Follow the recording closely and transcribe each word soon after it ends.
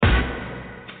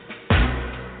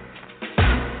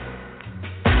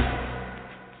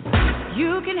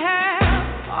You can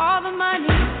have all the money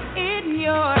in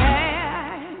your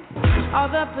hand, all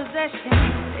the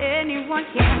possessions anyone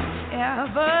can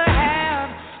ever have,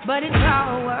 but it's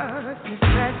all worthless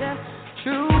treasure.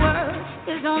 True worth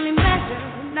is only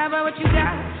measured not by what you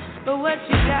got, but what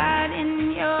you got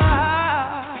in your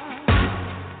heart.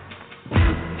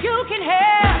 You can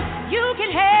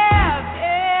have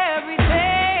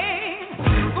everything,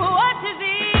 but what does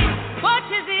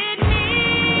it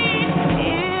mean?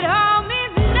 It all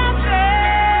means nothing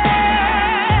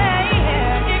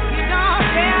if you don't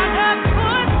stand up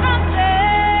for something.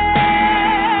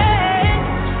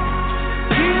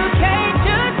 You can't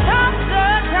just top the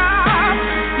top,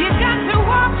 you got to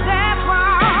walk that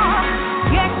walk.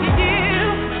 Yes, you do.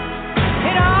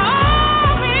 It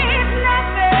all means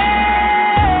nothing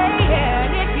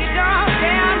if you don't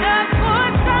stand up for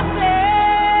something.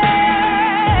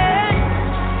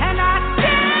 And I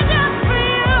stand up for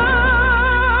you.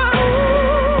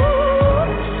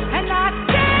 And I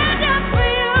stand up for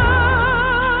you.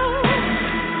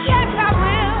 Yes, I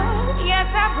will. Yes,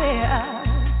 I will.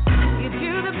 You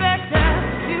do the best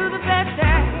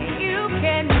that you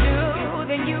can do.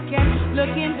 Then you can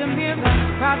look in the mirror,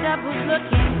 proud of who's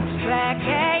looking back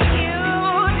at you.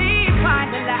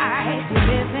 Define the life you're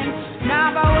living,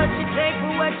 not by what you take,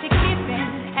 but what you're keeping.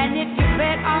 And if you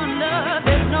bet on love,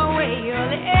 there's no way you'll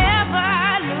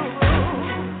ever lose.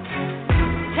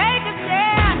 Take a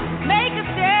stand, make a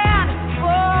stand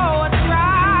for what's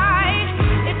right.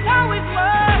 It's always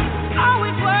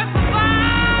worth the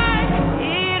fight.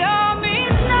 It all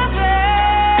means nothing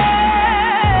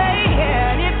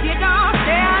if you don't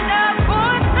stand up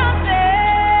for something.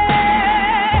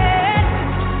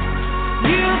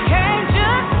 You can't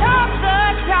just top the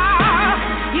top,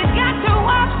 you got to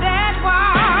walk that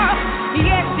walk.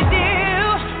 Yes, you do.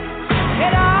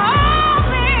 It all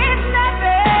means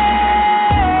nothing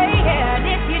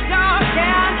if you don't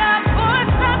stand up for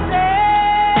something.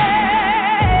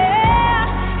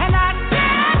 And I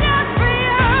stand up for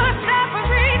you,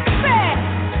 self-respect,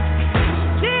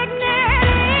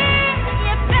 dignity.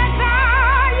 If that's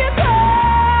all you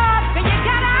got, then you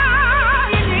got all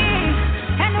you need.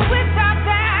 And without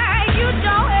that, you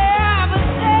don't ever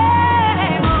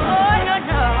say, oh,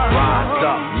 no. Rise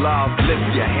up, love, lift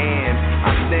your hand.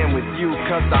 I stand with you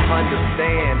cause I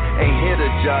understand. Ain't here to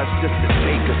judge, just to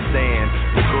take a stand.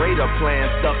 The greater plans,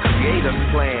 the creator's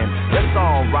plan. Let's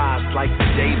all rise like the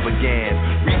day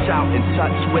began. Reach out and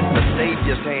touch with the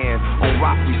Savior's hand. On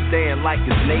rock we stand like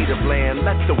his native land.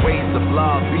 Let the ways of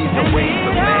love be the ways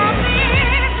of man.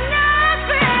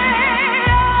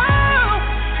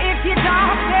 If you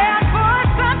don't stand for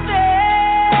something,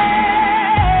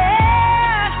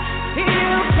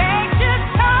 you can't just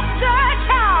talk the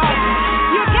talk.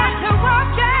 You got to walk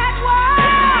that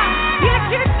walk. Yes,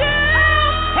 you do.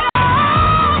 It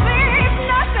all means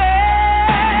nothing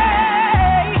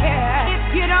if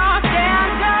you don't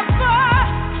stand up for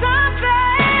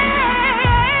something.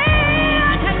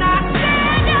 And I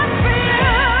stand up for you.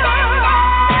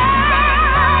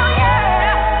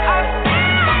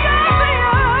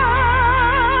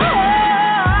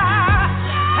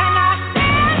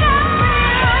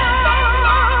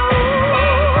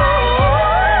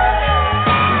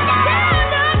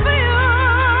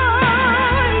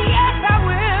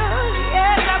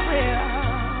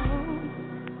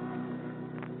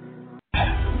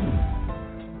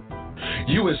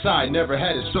 USI never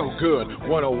had it so good.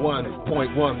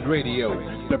 101.1 Radio,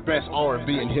 the best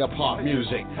R&B and hip hop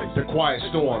music. The Quiet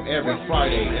Storm every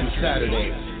Friday and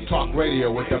Saturday. Talk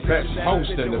radio with the best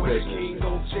host in the business.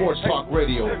 Sports Talk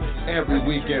Radio every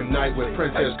weekend night with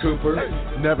Princess Cooper.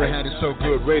 Never had it so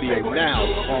good radio now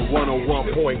on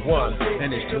 101.1,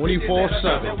 and it's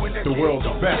 24/7. The world's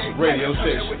best radio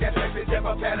station.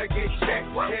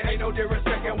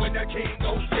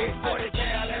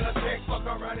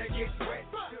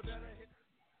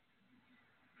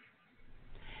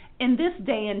 In this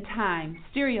day and time,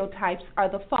 stereotypes are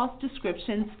the false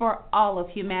descriptions for all of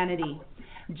humanity.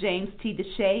 James T.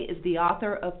 DeShay is the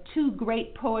author of 2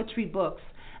 great poetry books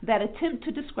that attempt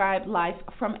to describe life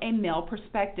from a male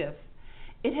perspective.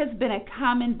 It has been a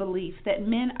common belief that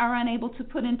men are unable to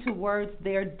put into words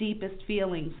their deepest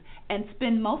feelings and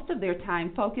spend most of their time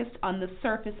focused on the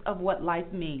surface of what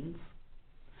life means.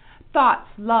 Thoughts,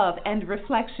 love, and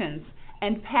reflections,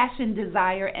 and passion,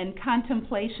 desire, and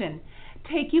contemplation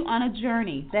take you on a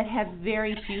journey that has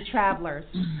very few travelers.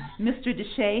 Mr.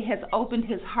 DeShay has opened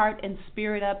his heart and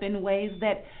spirit up in ways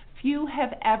that few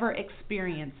have ever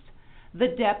experienced. The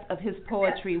depth of his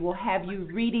poetry will have you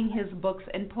reading his books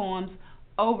and poems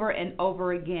over and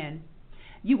over again.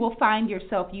 You will find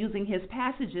yourself using his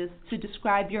passages to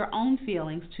describe your own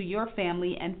feelings to your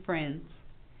family and friends.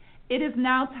 It is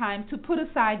now time to put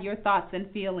aside your thoughts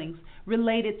and feelings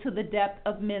related to the depth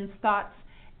of men's thoughts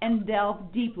and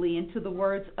delve deeply into the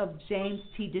words of James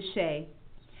T. DeShay.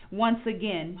 Once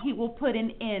again, he will put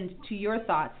an end to your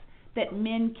thoughts that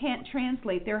men can't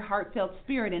translate their heartfelt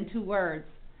spirit into words.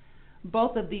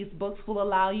 Both of these books will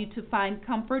allow you to find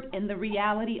comfort in the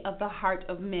reality of the heart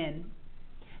of men.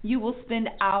 You will spend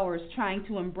hours trying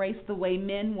to embrace the way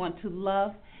men want to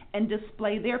love and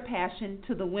display their passion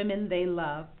to the women they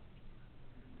love.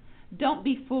 Don't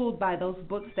be fooled by those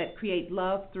books that create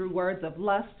love through words of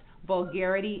lust,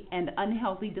 vulgarity, and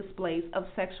unhealthy displays of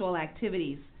sexual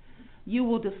activities. You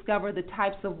will discover the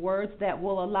types of words that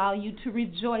will allow you to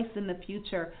rejoice in the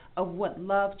future of what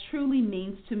love truly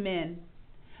means to men.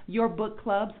 Your book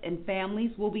clubs and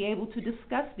families will be able to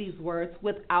discuss these words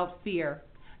without fear.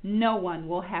 No one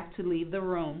will have to leave the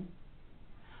room.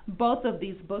 Both of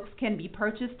these books can be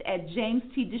purchased at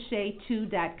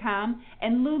jamestdeshay2.com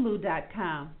and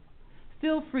lulu.com.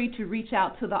 Feel free to reach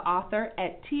out to the author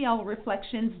at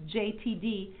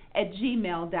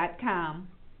tlreflectionsjtd@gmail.com.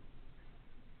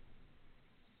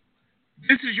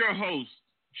 This is your host,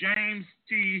 James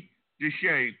T.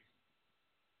 DeShay,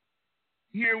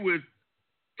 here with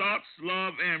Thoughts,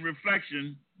 Love, and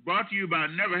Reflection, brought to you by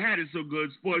Never Had It So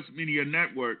Good Sports Media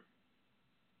Network.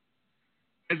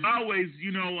 As always,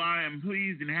 you know I am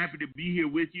pleased and happy to be here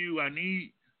with you. I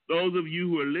need those of you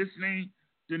who are listening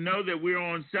to know that we're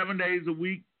on 7 days a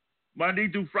week, Monday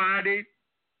through Friday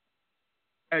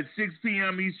at 6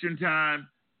 p.m. Eastern Time,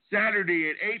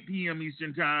 Saturday at 8 p.m.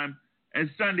 Eastern Time, and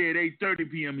Sunday at 8:30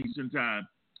 p.m. Eastern Time.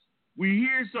 We're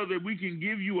here so that we can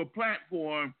give you a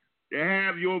platform to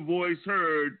have your voice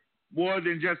heard more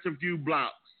than just a few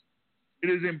blocks. It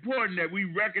is important that we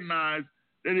recognize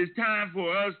that it's time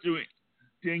for us to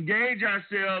engage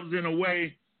ourselves in a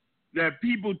way that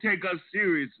people take us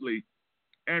seriously.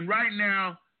 And right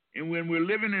now, and when we're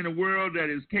living in a world that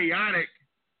is chaotic,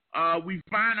 we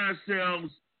find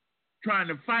ourselves trying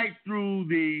to fight through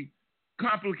the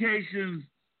complications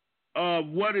of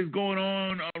what is going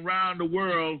on around the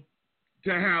world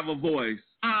to have a voice.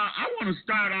 I want to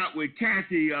start out with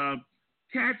Kathy.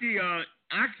 Kathy, I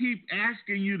keep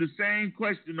asking you the same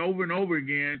question over and over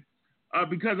again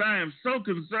because I am so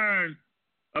concerned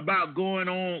about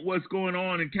what's going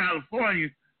on in California.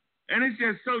 And it's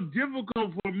just so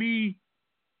difficult for me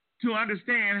to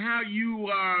understand how you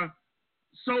are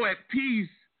so at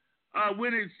peace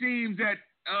when it seems that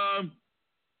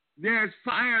there's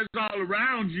fires all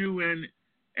around you and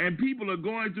people are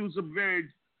going through some very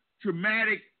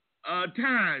traumatic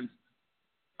times.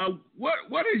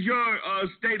 What is your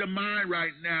state of mind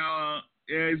right now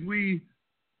as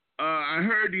I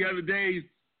heard the other day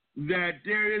that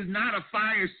there is not a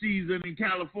fire season in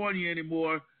California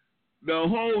anymore. The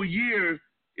whole year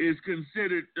is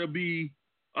considered to be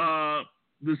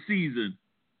the season.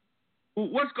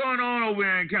 What's going on over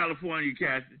there in California,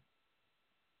 Kathy?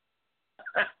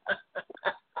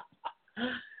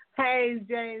 Hey,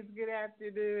 James. Good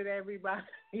afternoon, everybody.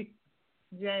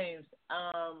 James,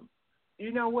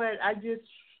 you know what? I just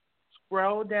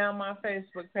scrolled down my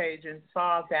Facebook page and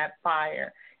saw that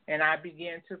fire, and I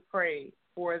began to pray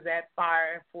for that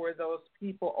fire and for those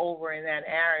people over in that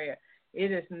area.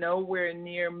 It is nowhere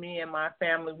near me and my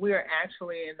family. We are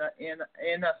actually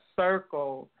in a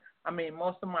circle. I mean,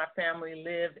 most of my family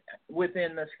live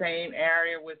within the same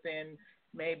area, within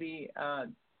maybe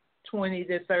 20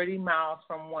 to 30 miles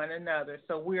from one another.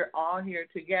 So we're all here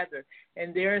together,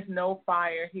 and there is no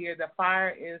fire here. The fire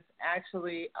is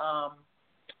actually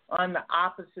on the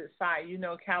opposite side. You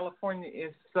know, California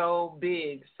is so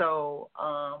big, so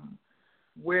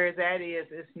where that is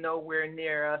nowhere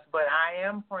near us. But I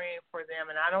am praying for them,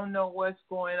 and I don't know what's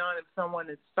going on, if someone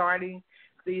is starting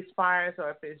these fires or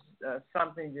if it's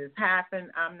something just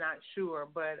happened. I'm not sure,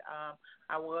 but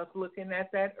I was looking at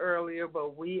that earlier,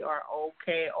 but we are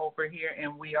okay over here,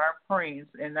 and we are praying,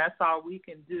 and that's all we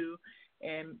can do,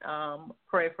 and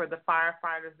pray for the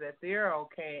firefighters that they're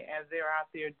okay as they're out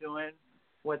there doing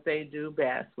what they do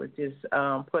best, which is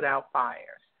put out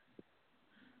fires.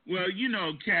 Well, you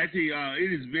know, Kathy,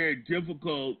 it is very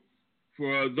difficult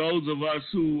for those of us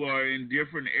who are in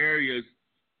different areas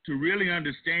to really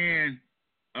understand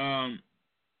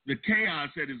the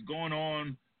chaos that is going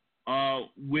on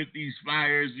with these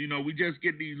fires. You know, we just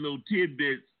get these little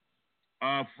tidbits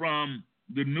from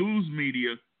the news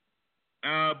media.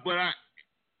 But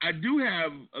I do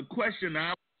have a question I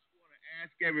want to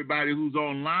ask everybody who's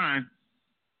online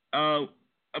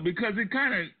because I'm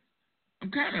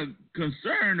kind of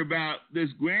concerned about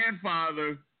this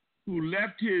grandfather who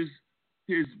left his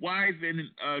his wife and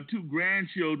two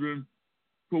grandchildren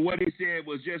for what he said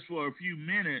was just for a few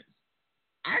minutes.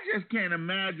 I just can't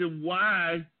imagine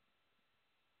why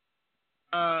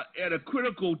at a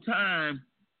critical time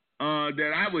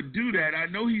that I would do that. I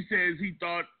know he says he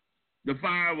thought the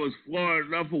fire was far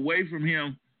enough away from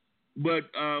him, but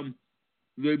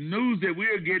the news that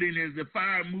we're getting is the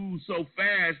fire moves so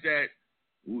fast that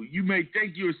you may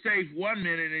think you're safe one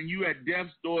minute and you at death's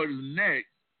door the next.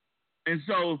 And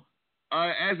so,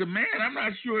 as a man, I'm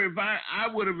not sure if I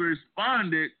would have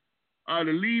responded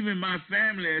to leaving my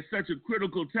family at such a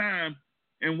critical time,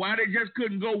 and why they just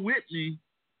couldn't go with me,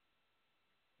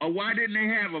 or why didn't they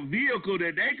have a vehicle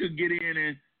that they could get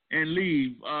in and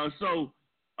leave?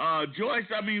 Joyce,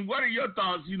 I mean, what are your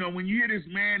thoughts? You know, when you hear this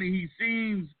man and he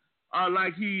seems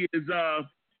like he is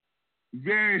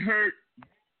very hurt,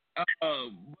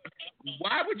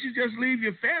 why would you just leave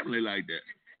your family like that?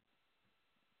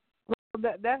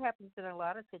 Well, that happens in a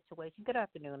lot of situations. Good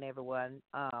afternoon, everyone.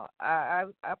 I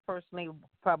personally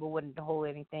probably wouldn't hold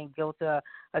anything guilty or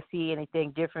see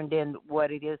anything different than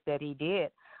what it is that he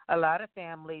did. A lot of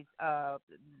families,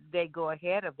 they go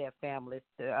ahead of their families,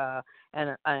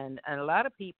 and a lot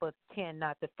of people tend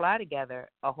not to fly together,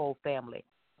 a whole family.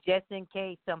 Just in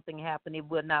case something happened, it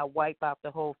would not wipe out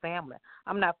the whole family.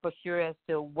 I'm not for sure as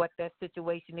to what that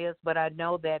situation is, but I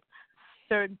know that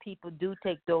certain people do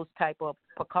take those type of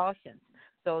precautions.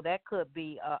 So that could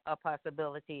be a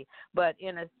possibility. But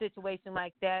in a situation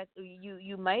like that,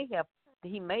 he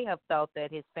may have thought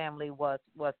that his family was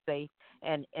safe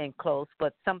and close.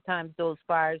 But sometimes those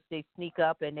fires, they sneak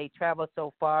up and they travel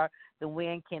so far, the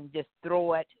wind can just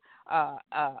throw it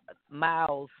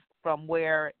miles from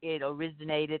where it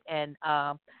originated, and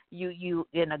you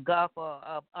in a gulf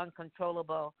of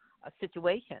uncontrollable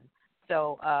situation.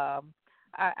 So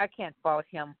I can't fault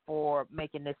him for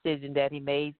making the decision that he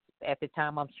made at the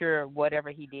time. I'm sure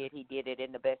whatever he did it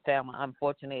in the best time.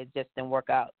 Unfortunately, it just didn't work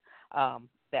out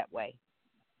that way.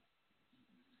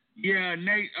 Yeah,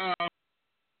 Nate,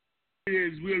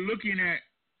 we're looking at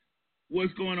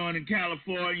what's going on in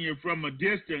California from a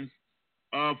distance.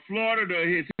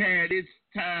 Florida has had its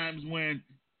times when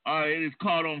it is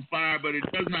caught on fire, but it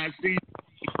does not seem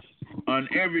an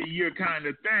every year kind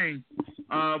of thing.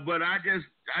 But I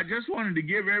just wanted to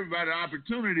give everybody an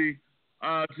opportunity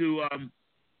to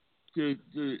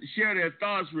share their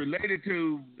thoughts related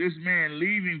to this man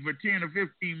leaving for 10 or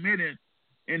 15 minutes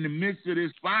in the midst of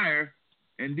this fire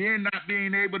and then not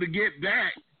being able to get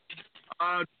back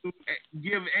to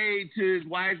give aid to his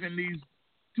wife and these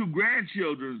two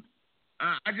grandchildren.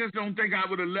 I just don't think I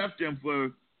would have left them for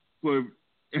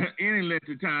any length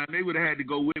of time. They would have had to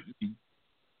go with me.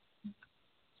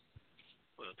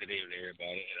 Well, good evening,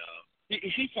 everybody.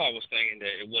 He probably was thinking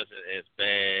that it wasn't as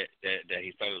bad that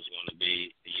he thought it was going to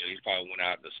be. You know, he probably went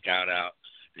out to scout out,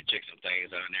 to check some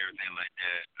things out and everything like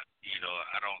that. You know,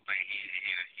 I don't think he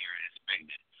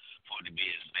expected for it to be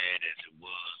as bad as it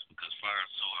was, because fire is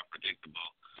so unpredictable.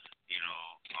 You know,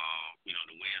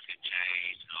 the winds can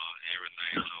change,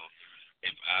 everything. So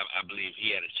if I believe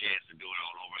he had a chance to do it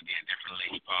all over again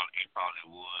differently, he probably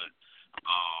would.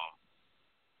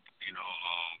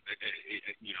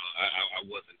 I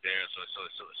wasn't there, so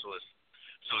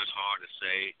it's hard to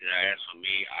say. As for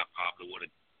me, I probably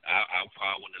wouldn't have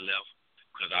left,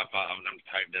 because I'm the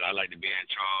type that I like to be in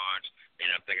charge, and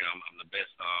I'm thinking I'm the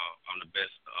best. I'm the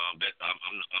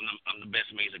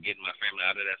best means of getting my family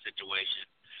out of that situation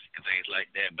and things like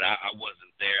that. But I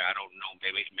wasn't there. I don't know.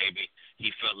 Maybe he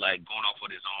felt like going off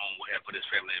on his own would have put his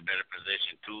family in a better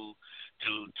position to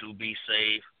be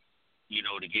safe. You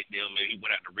know, to get them, maybe he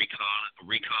went out to recon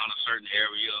a certain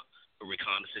area, or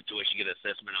recon the situation, get an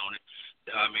assessment on it.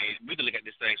 I mean, we can look at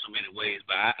this thing so many ways,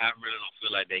 but I really don't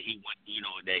feel like that he went,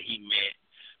 that he meant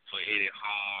for any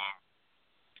harm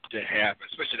to happen,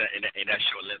 especially in that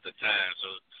short length of time. So,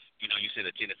 you said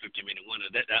a 10 to 15 minute window.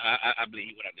 That I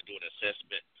believe he would have to do an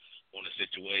assessment on the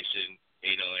situation,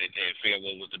 and figure out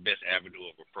what was the best avenue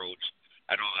of approach.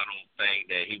 I don't think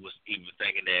that he was even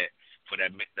thinking that for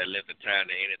that length of time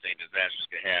that anything disastrous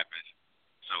could happen.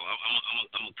 So I'm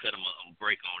gonna cut him a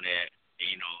break on that,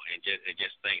 and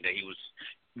just think that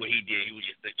what he did, he was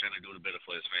just trying to do the better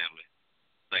for his family.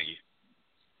 Thank you.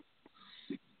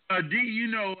 D,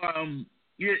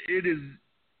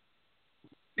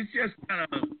 it's just kind of,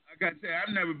 like I said,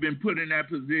 I've never been put in that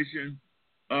position,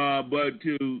 but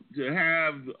to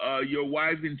have your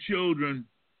wife and children,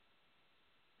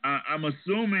 I'm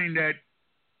assuming that,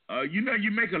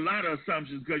 you make a lot of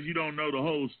assumptions because you don't know the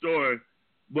whole story,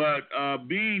 but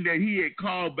being that he had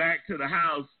called back to the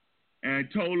house and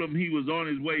told him he was on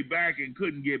his way back and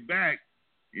couldn't get back,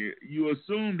 you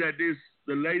assume that the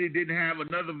the lady didn't have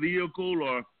another vehicle,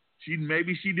 or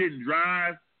maybe she didn't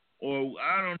drive, or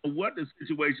I don't know what the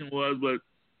situation was, but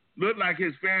looked like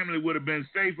his family would have been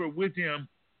safer with him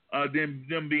than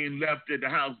them being left at the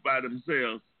house by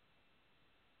themselves.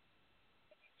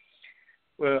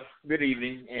 Well, good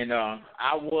evening, and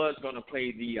I was going to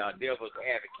play the devil's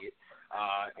advocate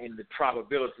in the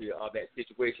probability of that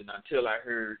situation until I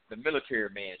heard the military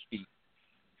man speak.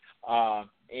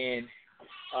 And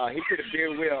he could have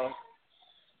very well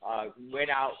went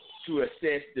out to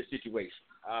assess the situation.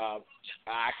 I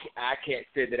can't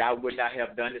say that I would not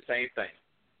have done the same thing.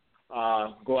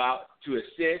 Go out to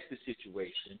assess the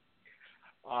situation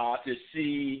to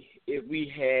see if we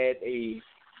had a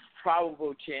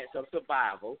probable chance of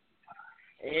survival,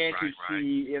 and to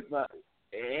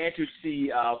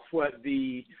see what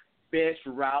the best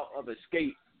route of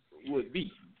escape would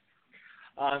be.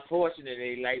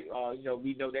 Unfortunately, we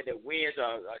know that the winds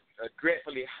are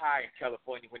dreadfully high in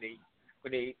California when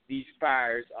these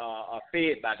fires are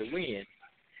fed by the wind,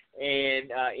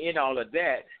 and in all of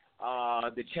that,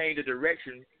 the change of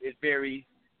direction is very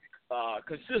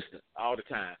consistent all the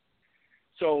time.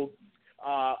 So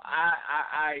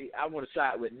I want to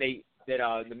side with Nate that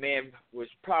the man was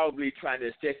probably trying to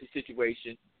assess the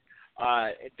situation,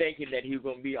 thinking that he was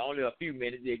going to be only a few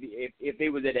minutes. If they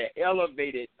was at an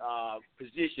elevated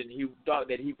position, he thought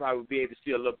that he probably would be able to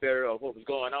see a little better of what was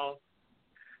going on.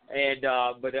 And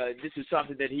but this is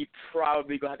something that he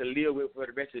probably going to have to live with for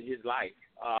the rest of his life,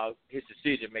 his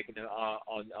decision making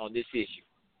on this issue.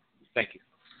 Thank you.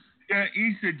 Yeah,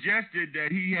 he suggested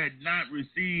that he had not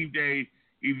received a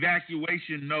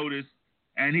evacuation notice,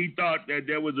 and he thought that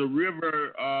there was a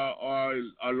river or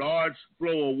a large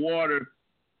flow of water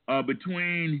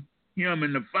between him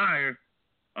and the fire,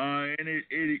 and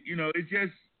it's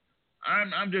just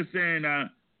I'm just saying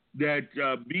that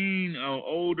being an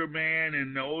older man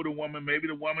and the older woman, maybe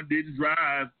the woman didn't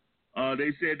drive.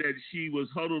 They said that she was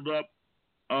huddled up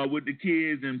with the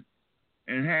kids and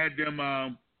had them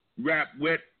wrap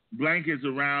wet blankets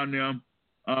around them.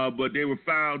 But they were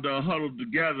found huddled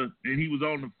together, and he was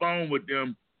on the phone with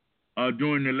them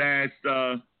during the last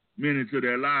minutes of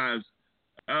their lives.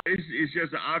 It's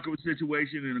just an awkward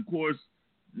situation, and of course,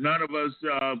 none of us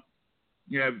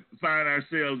find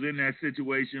ourselves in that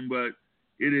situation, but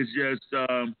it is just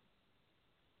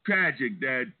tragic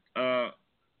that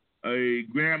a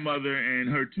grandmother and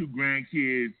her two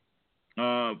grandkids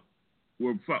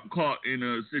were caught in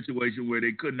a situation where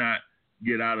they could not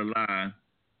get out alive.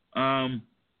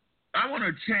 I want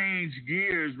to change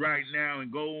gears right now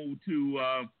and go to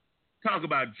talk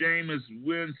about Jameis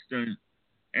Winston.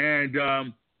 And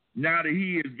now that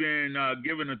he has been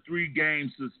given a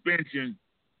 3-game suspension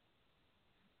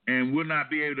and will not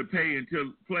be able to play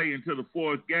until the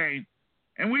 4th game.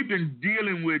 And we've been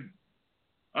dealing with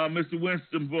Mr.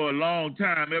 Winston for a long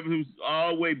time, ever since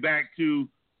all the way back to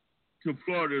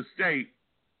Florida State.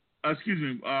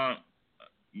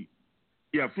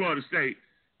 Florida State.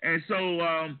 And so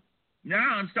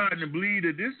now I'm starting to believe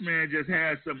that this man just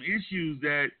has some issues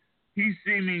that he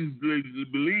seemingly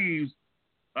believes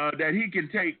that he can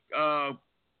take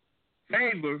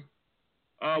favor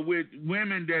with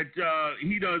women that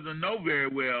he doesn't know very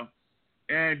well.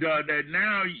 And that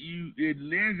now it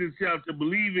lends itself to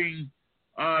believing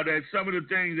that some of the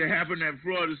things that happened at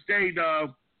Florida State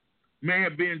may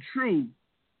have been true.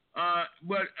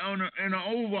 But in an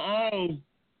overall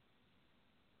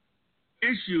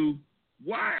issue,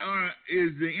 why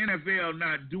is the NFL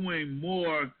not doing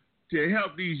more to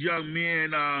help these young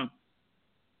men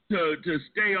to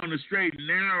stay on the straight and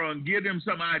narrow and give them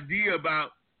some idea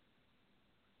about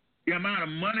the amount of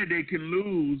money they can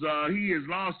lose? He has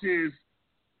lost his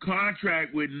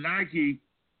contract with Nike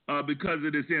because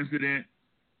of this incident,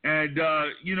 and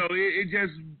and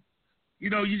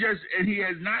he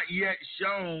has not yet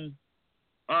shown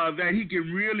that he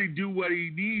can really do what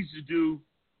he needs to do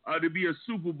to be a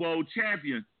Super Bowl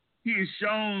champion. He has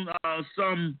shown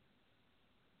some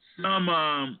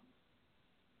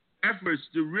efforts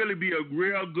to really be a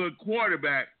real good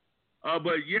quarterback,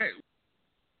 but yet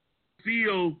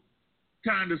feel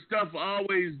kind of stuff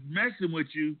always messing with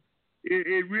you.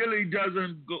 It really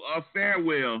doesn't fare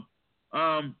well.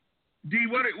 D,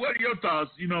 what are your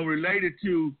thoughts, related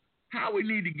to how we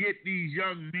need to get these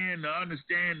young men to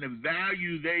understand the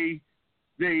value they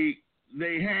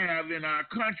have in our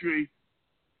country,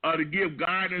 to give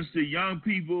guidance to young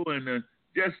people and to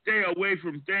just stay away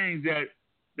from things that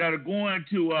are going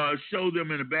to show them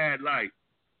in a bad light?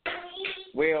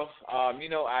 Well,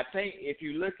 I think if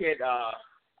you look at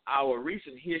our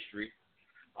recent history,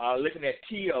 looking at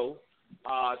T.O.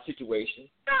 Situation,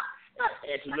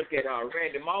 and to look at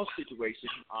Randy Moss situation,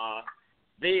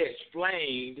 they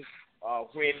explained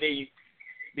when they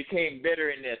became better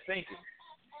in their thinking.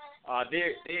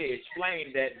 They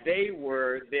explained that they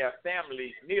were their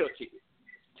family's meal ticket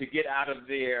to get out of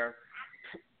their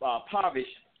poverty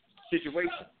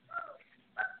situation.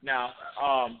 Now,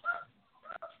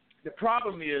 the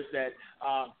problem is that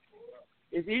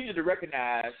it's easy to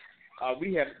recognize,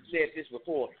 we have said this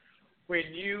before,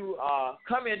 when you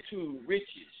come into riches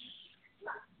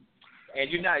and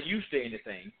you're not used to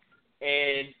anything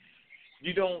and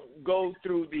you don't go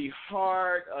through the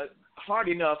hard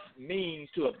enough means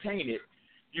to obtain it,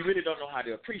 you really don't know how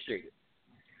to appreciate it.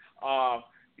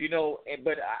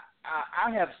 But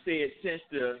I have said since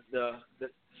the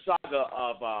saga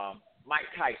of Mike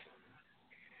Tyson,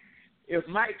 if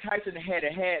Mike Tyson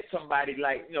had somebody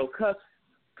like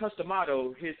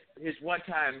Customato, his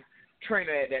one-time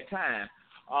trainer at that time,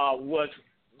 was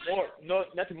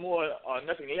nothing more or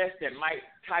nothing less than Mike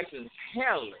Tyson's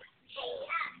handler.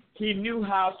 He knew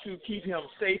how to keep him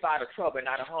safe out of trouble and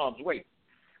out of harm's way,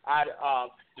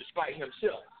 despite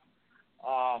himself.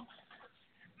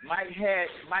 Mike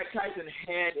Tyson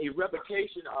had a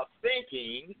reputation of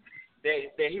thinking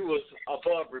that he was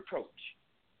above reproach.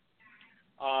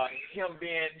 Him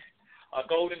being a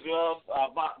Golden Glove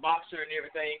boxer and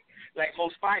everything, like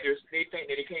most fighters, they think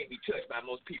that they can't be touched by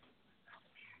most people.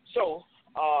 So,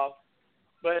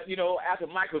 but after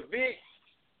Michael Vick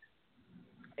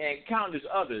and countless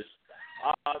others,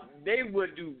 they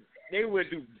would do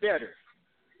better,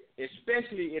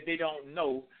 especially if they don't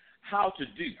know how to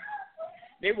do.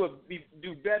 They would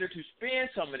do better to spend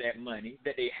some of that money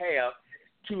that they have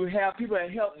to have people that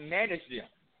help manage them,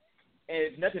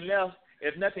 and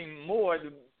if nothing more,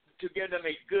 to give them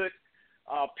a good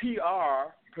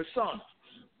PR persona.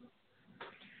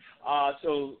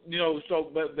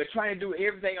 But trying to do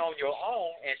everything on your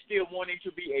own and still wanting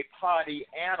to be a party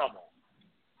animal,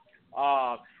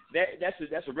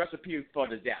 that's a recipe for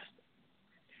disaster.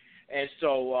 And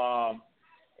so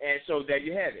there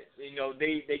you have it.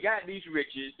 They got these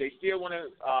riches. They still want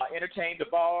to entertain the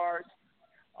bars.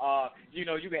 You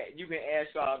can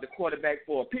ask the quarterback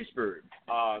for Pittsburgh,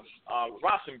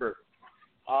 Rosenberg.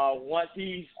 Once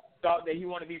he thought that he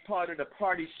wanted to be part of the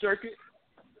party circuit,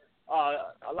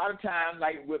 a lot of times,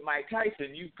 like with Mike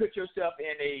Tyson, you put yourself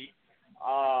in a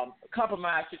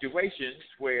compromised situation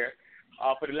where,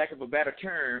 for the lack of a better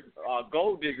term,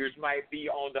 gold diggers might be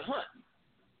on the hunt.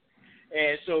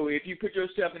 And so if you put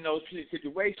yourself in those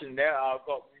situations, there are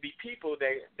going to be people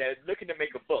that are looking to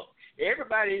make a buck.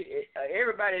 Everybody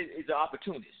is an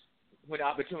opportunist when the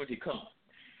opportunity comes.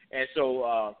 And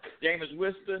so Jameis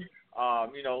Winston, I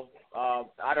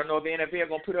don't know if the NFL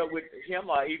going to put up with him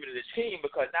or even his team,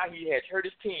 because now he has hurt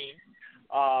his team.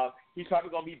 He's probably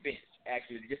going to be benched,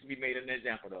 actually, just to be made an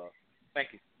example of.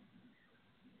 Thank you.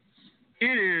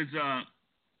 It is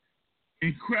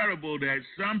incredible that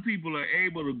some people are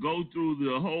able to go through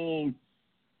the whole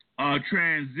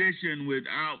transition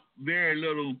without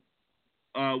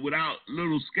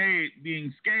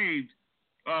being scathed.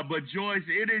 But Joyce,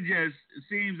 it just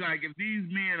seems like if these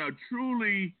men are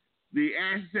truly the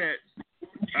assets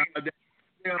that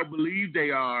they believe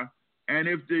they are, and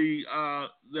if the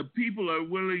people are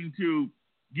willing to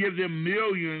give them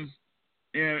millions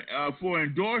for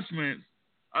endorsements,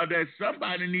 that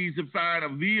somebody needs to find a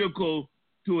vehicle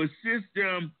to assist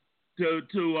them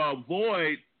to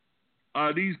avoid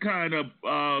these kind of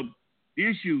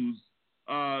issues.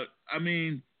 I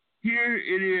mean, here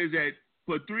it is that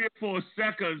for 3 or 4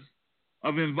 seconds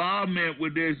of involvement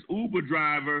with this Uber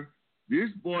driver, this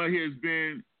boy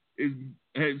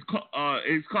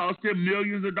it's cost him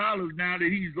millions of dollars now that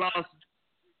he's lost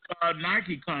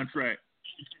Nike contract.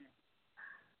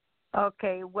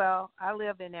 Okay, well, I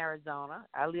live in Arizona.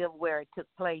 I live where it took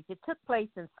place. It took place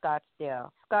in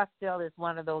Scottsdale. Scottsdale is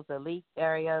one of those elite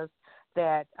areas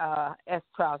that, as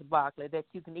Charles Barkley, that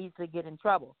you can easily get in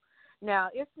trouble. Now,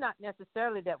 it's not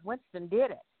necessarily that Winston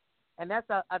did it, and that's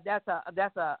a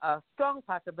strong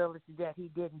possibility that he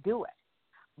didn't do it.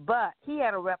 But he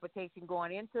had a reputation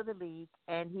going into the league,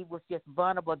 and he was just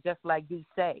vulnerable, just like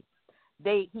DeShay.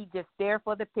 He just there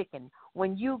for the picking.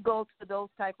 When you go to those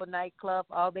type of nightclubs,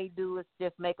 all they do is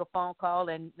just make a phone call,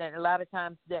 and a lot of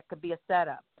times that could be a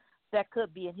setup. That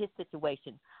could be in his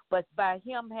situation. But by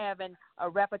him having a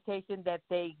reputation that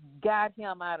they got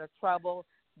him out of trouble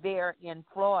there in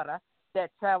Florida,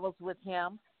 that travels with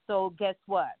him. So guess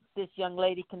what? This young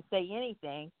lady can say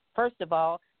anything. First of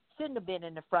all, shouldn't have been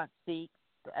in the front seat,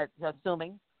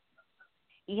 assuming.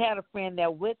 He had a friend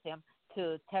there with him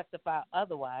to testify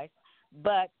otherwise.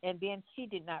 And then she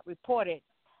did not report it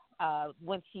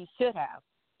when she should have.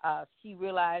 She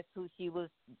realized who she was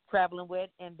traveling with,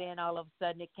 and then all of a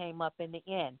sudden it came up in the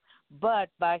end. But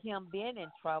by him being in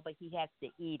trouble, he has to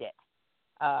eat it.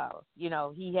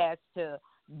 He has to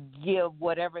give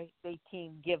whatever they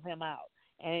team give him out.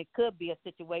 And it could be a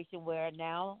situation where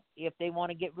now, if they want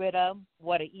to get rid of him,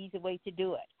 what an easy way to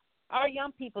do it. Our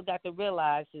young people got to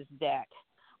realize is that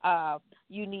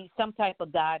you need some type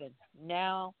of guidance.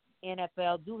 Now,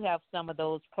 NFL do have some of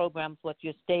those programs, what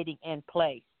you're stating, in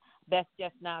place. That's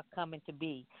just not coming to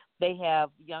be. They have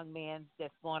young men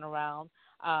that's going around,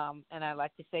 and I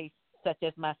like to say, such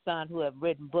as my son, who have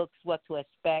written books, what to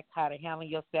expect, how to handle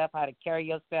yourself, how to carry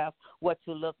yourself, what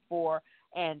to look for,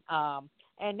 and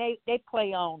they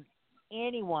play on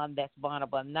anyone that's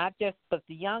vulnerable, not just but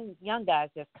the young guys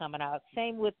that's coming out.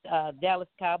 Same with Dallas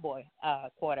Cowboy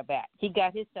quarterback. He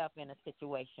got himself in a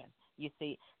situation, you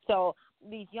see. So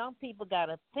these young people got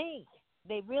to think.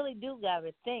 They really do got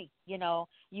to think.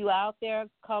 You out there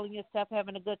calling yourself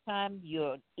having a good time,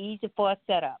 you're easy for a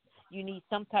setup. You need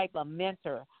some type of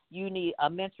mentor. You need a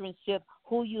mentorship.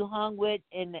 Who you hung with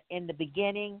in the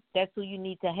beginning, that's who you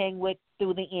need to hang with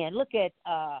through the end. Look at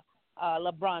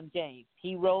LeBron James.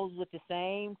 He rolls with the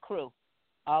same crew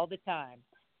all the time.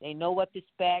 They know what to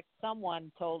expect.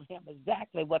 Someone told him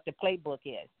exactly what the playbook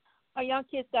is. Our young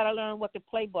kids got to learn what the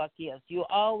playbook is.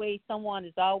 Someone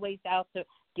is always out to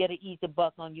get an easy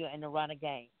buck on you and to run a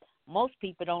game. Most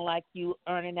people don't like you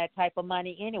earning that type of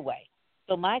money anyway.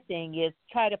 So my thing is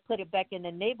try to put it back in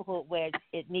the neighborhood where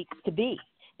it needs to be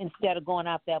instead of going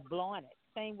out there blowing it.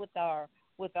 Same with our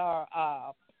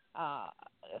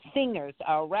singers,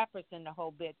 our rappers in the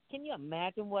whole bit. Can you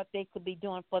imagine what they could be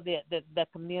doing for the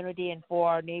community and for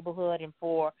our neighborhood and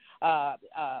for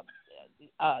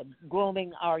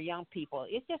grooming our young people?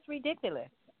 It's just ridiculous.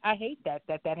 I hate that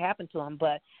happened to him,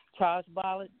 but Charles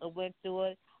Barkley went through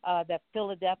it. That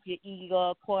Philadelphia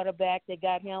Eagle quarterback, they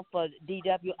got him for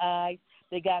DWI.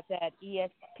 They got that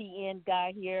ESPN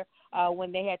guy here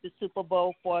when they had the Super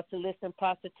Bowl for soliciting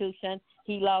prostitution.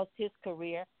 He lost his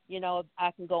career.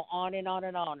 I can go on and on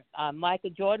and on.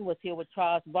 Michael Jordan was here with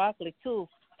Charles Barkley, too,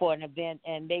 for an event,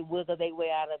 and they wiggled their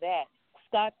way out of that.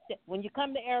 Scott, when you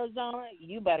come to Arizona,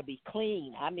 you better be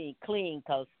clean. I mean clean,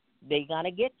 because they're going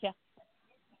to get you.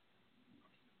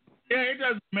 Yeah, it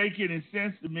doesn't make any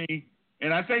sense to me.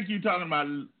 And I think you're talking about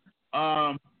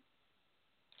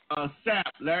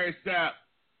Sapp, Larry Sapp,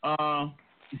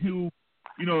 who,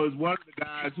 is one of the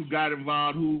guys who got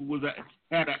involved, who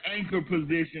had an anchor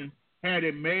position, had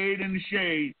it made in the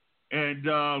shade, and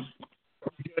Warren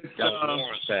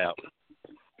Sapp.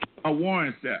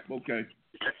 Warren Sapp, okay.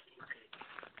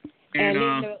 And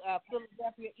then the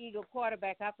Philadelphia Eagle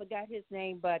quarterback, I forgot his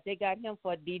name, but they got him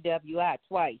for DWI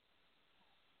twice.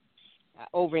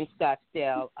 Over in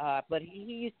Scottsdale, but he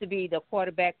used to be the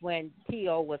quarterback when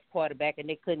T.O. was quarterback, and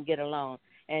they couldn't get along.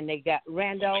 And they got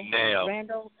Randall.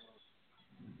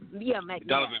 Yeah, McNabb.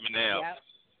 Donovan McNabb.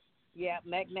 Yeah,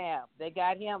 McNabb. They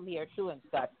got him here too in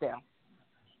Scottsdale.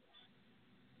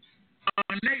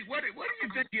 Nate, what do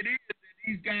you think it is that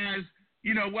these guys?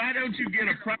 Why don't you get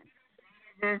a private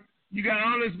driver? You got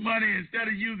all this money, instead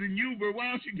of using Uber,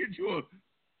 why don't you get you a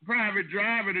private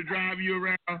driver to drive you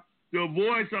around to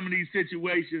avoid some of these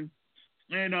situations?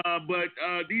 And but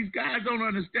these guys don't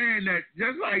understand that,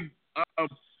 just like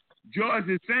George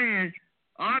is saying,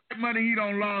 all that money he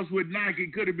don't lost with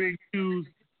Nike could have been used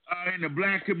in the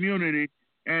black community,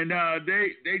 and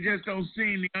they just don't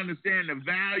seem to understand the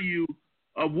value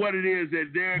of what it is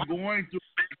that they're going through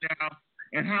right now,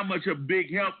 and how much a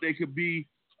big help they could be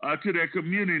to their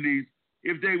communities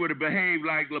if they were to behave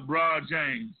like LeBron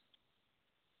James.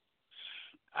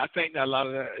 I think that a lot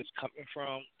of that is coming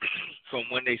from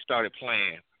when they started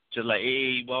playing, just like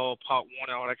AA ball, Pop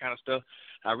Warner, all that kind of stuff.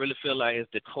 I really feel like it's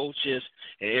the coaches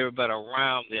and everybody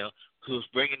around them who's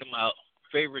bringing them out,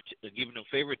 giving them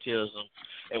favoritism.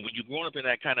 And when you're growing up in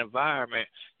that kind of environment,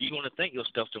 you're going to think your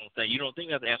stuff don't think. You don't think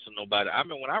you have to answer nobody. I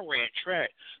remember when I ran track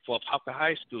for Apopka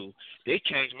High School, they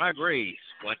changed my grades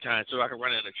one time so I could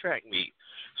run in a track meet.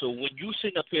 So when you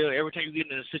sitting up here, every time you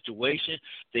get in a situation,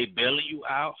 they bailing you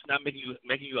out, not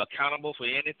making you accountable for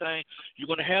anything. You're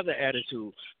gonna have that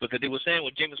attitude, because they were saying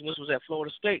when James Winston was at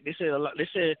Florida State, they said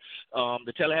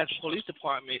the Tallahassee Police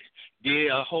Department did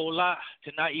a whole lot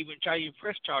to not even try to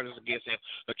press charges against him,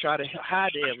 but try to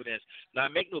hide the evidence,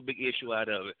 not make no big issue out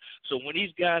of it. So when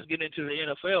these guys get into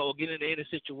the NFL or get into any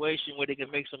situation where they can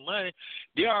make some money,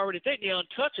 they already think they're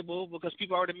untouchable because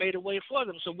people already made a way for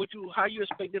them. So how you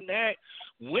expect them to act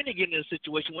when they get in a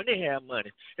situation when they have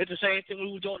money. It's the same thing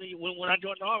when I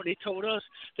joined the Army. They told us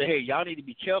that, hey, y'all need to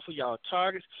be careful, y'all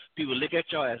targets. People look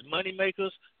at y'all as money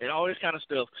makers and all this kind of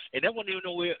stuff. And that wasn't even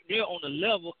nowhere near on the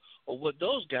level of what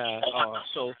those guys are.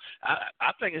 So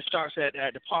I think it starts at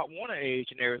the Pop Warner age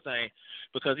and everything,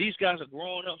 because these guys are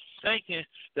growing up thinking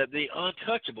that they're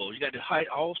untouchable. You got the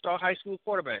all-star high school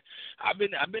quarterback. I've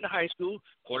been to high school.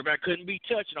 Quarterback couldn't be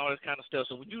touched and all this kind of stuff.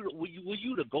 So when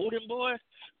you the golden boy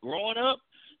growing up,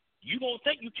 you don't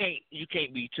think you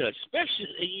can't be touched, especially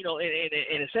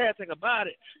and the sad thing about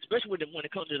it, especially when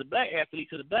it comes to the black athlete,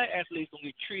 because the black athlete's gonna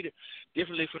get treated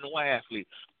differently from the white athlete.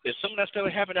 If some of that stuff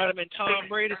happened to him in Tom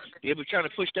Brady, they'll be trying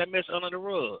to push that mess under the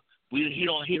rug. He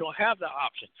don't have the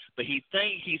option, but he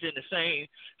thinks he's in the same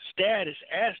status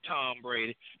as Tom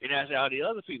Brady and as all the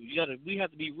other people. We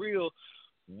have to be real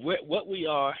what we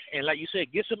are, and like you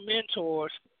said, get some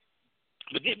mentors,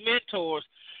 but get mentors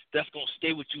that's going to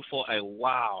stay with you for a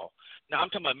while. Now, I'm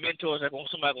talking about mentors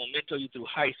somebody going to mentor you through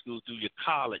high school, through your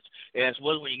college, as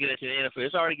well as when you get into the NFL.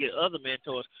 It's already get other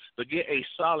mentors, but get a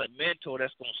solid mentor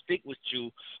that's going to stick with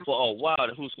you for a while,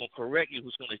 who's going to correct you,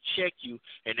 who's going to check you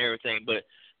and everything. But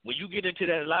when you get into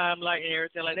that limelight and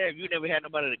everything like that, if you never had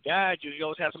nobody to guide you, you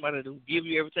always have somebody to give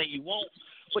you everything you want,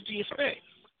 what do you expect?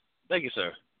 Thank you,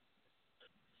 sir.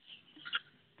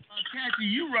 Kathy,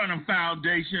 you run a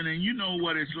foundation, and you know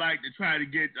what it's like to try to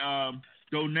get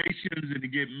donations and to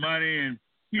get money. And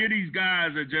here these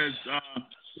guys are just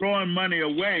throwing money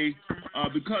away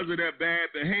because of their bad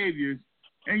behaviors.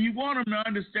 And you want them to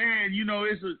understand,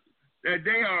 that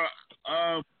they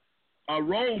are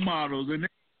role models, and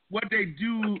what they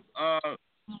do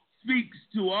speaks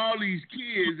to all these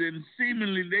kids, and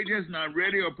seemingly they just not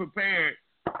ready or prepared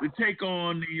to take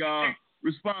on the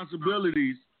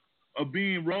responsibilities of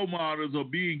being role models or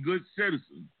being good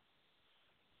citizens.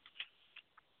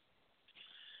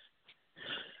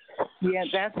 Yeah,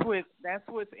 that's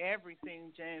with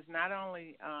everything, James. Not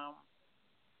only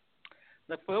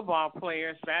the football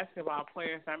players, basketball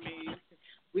players. I mean,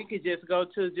 we could just go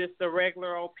to just the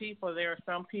regular old people. There are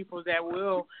some people that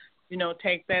will,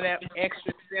 take that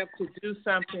extra step to do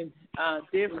something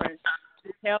different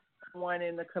to help someone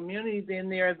in the community. Then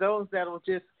there are those that will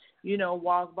just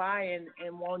walk by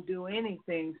and won't do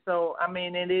anything. So, I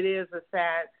mean, and it is a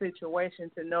sad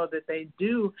situation to know that they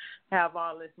do have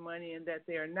all this money and that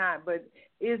they're not. But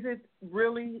is it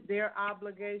really their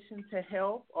obligation to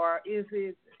help, or is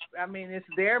it, it's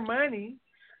their money,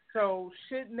 so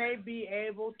shouldn't they be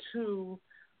able to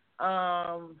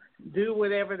do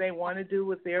whatever they want to do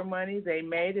with their money? They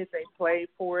made it, they played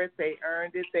for it, they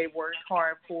earned it, they worked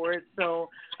hard for it. So,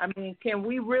 can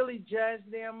we really judge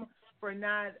them for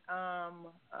not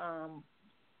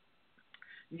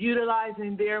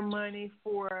utilizing their money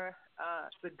for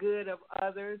the good of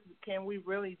others? Can we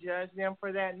really judge them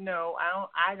for that? No,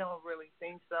 I don't really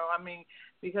think so.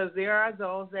 Because there are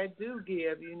those that do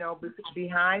give,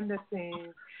 behind the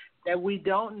scenes that we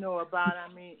don't know about.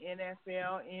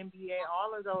 NFL, NBA,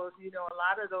 all of those, a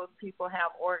lot of those people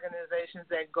have organizations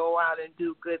that go out and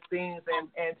do good things,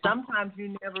 and sometimes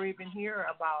you never even hear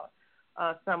about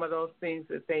some of those things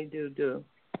that they do.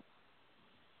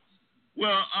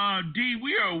 Well, Dee,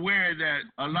 we are aware that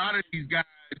a lot of these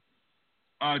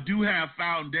guys do have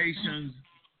foundations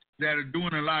that are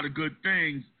doing a lot of good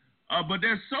things, but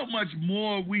there's so much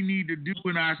more we need to do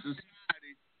in our society.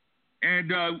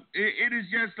 And it is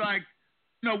just like,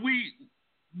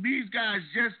 these guys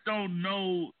just don't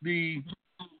know the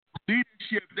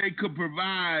leadership they could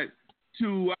provide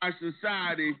to our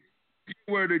society if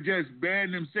they were to just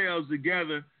band themselves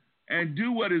together and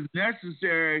do what is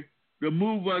necessary to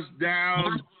move us down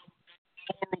the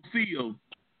moral field.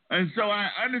 And so I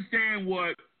understand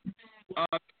what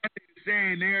Kathy is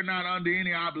saying. They're not under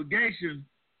any obligation,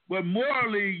 but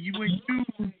morally, when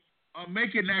you are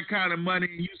making that kind of money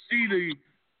and you see the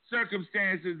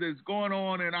circumstances that's going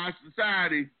on in our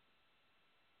society,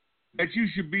 that you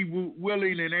should be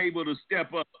willing and able to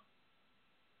step up.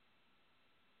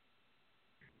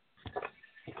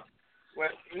 Well,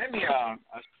 let me,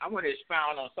 I want to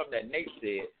expound on something that Nate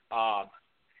said,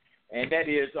 and that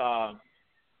is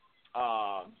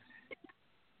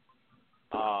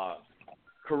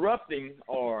corrupting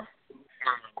or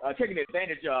taking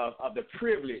advantage of the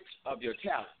privilege of your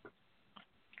talent.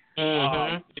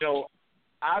 Mm-hmm.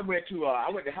 I went to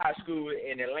high school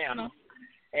in Atlanta,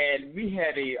 and we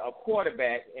had a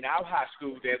quarterback in our high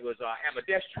school that was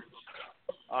ambidextrous.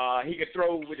 He could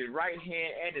throw with his right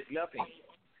hand and his left hand.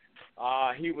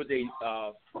 He was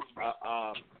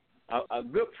a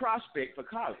good prospect for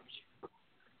college.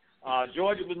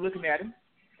 Georgia was looking at him,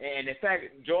 and in fact,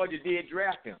 Georgia did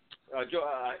draft him.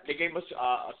 they gave us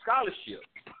a scholarship.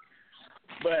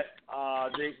 But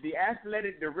the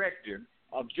athletic director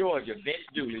of Georgia, Vince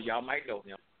Dooley, y'all might know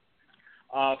him,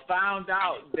 found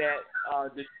out that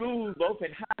the school, both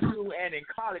in high school and in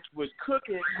college, was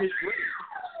cooking his grades.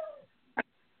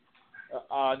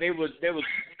 They was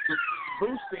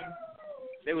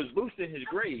boosting his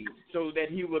grades so that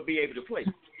he would be able to play.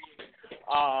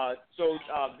 So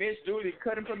Vince Dooley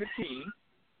cut him from the team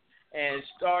and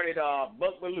started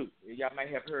Buck Bellew. Y'all might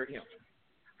have heard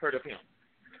of him.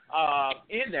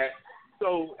 In that,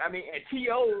 so I mean, and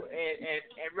T.O.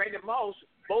 and Randy Moss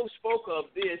both spoke of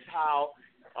this. How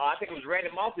I think it was Randy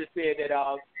Moss that said that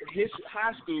his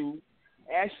high school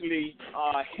actually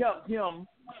helped him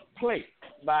play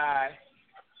by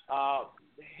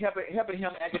helping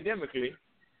him academically,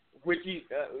 which he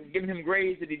giving him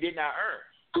grades that he did not earn.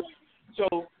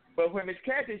 So, but when Ms.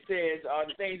 Kathy says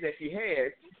the things that she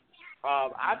has,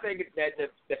 I think that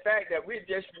the fact that we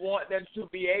just want them to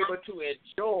be able to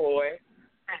enjoy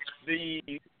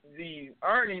the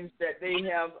earnings that they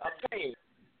have obtained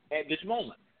at this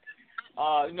moment.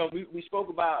 We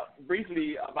spoke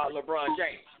briefly about LeBron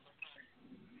James,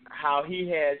 how he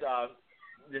has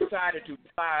decided to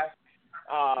fly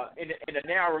in a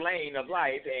narrow lane of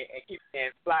life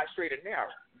and fly straight and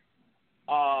narrow.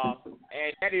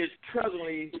 And that is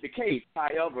presently the case.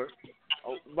 However,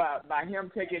 by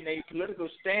him taking a political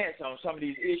stance on some of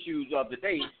these issues of the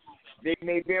day, they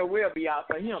may very well be out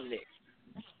for him next.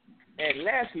 And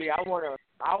lastly, I want to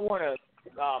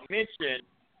mention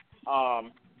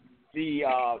the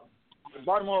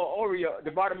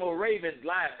Baltimore Ravens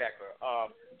linebacker.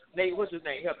 Nate, what's his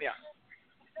name? Help me out.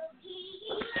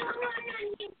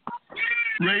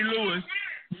 Ray Lewis.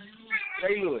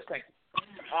 Thank you.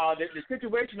 The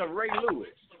situation of Ray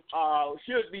Lewis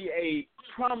should be a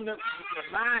prominent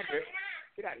reminder.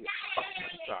 Get out of here.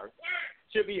 I'm sorry.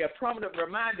 Should be a prominent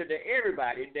reminder to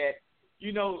everybody that,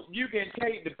 you can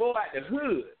take the boy out the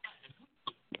hood,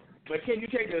 but can you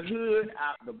take the hood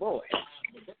out the boy?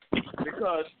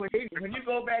 Because when you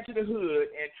go back to the hood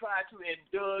and try to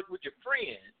indulge with your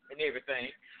friends and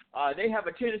everything, they have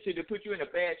a tendency to put you in a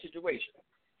bad situation.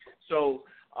 So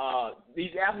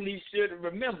these athletes should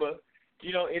remember,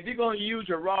 if you're going to use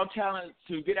your raw talent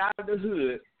to get out of the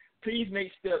hood, please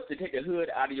make steps to take the hood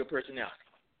out of your personality.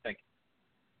 Thank you.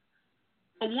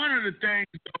 One of the things,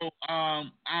 though,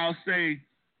 I'll say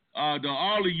to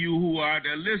all of you who are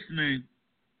there listening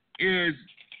is,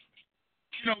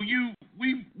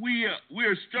 we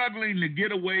are struggling to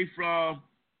get away from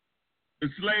the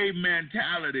slave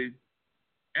mentality,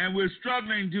 and we're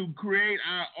struggling to create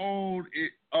our own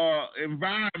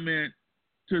environment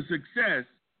to success.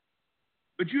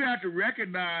 But you have to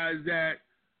recognize that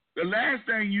the last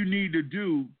thing you need to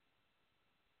do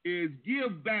is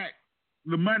give back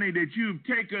the money that you've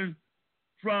taken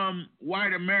from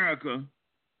white America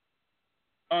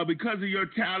because of your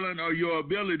talent or your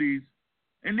abilities,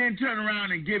 and then turn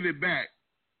around and give it back.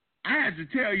 I have to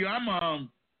tell you,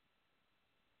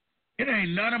 it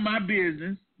ain't none of my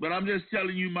business, but I'm just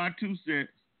telling you my 2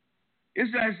 cents.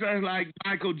 It's just like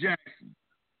Michael Jackson.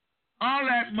 All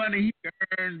that money he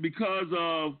earned because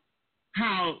of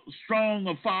how strong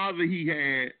a father he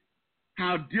had,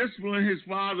 how disciplined his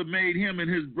father made him and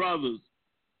his brothers,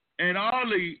 and all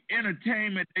the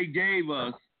entertainment they gave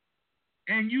us,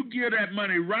 and you give that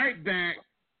money right back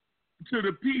to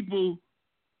the people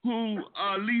who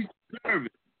least deserve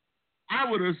it. I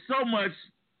would have so much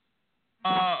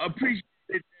appreciated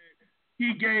that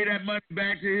he gave that money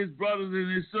back to his brothers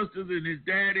and his sisters and his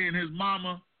daddy and his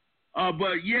mama,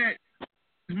 but yet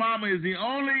his mama is the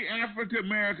only African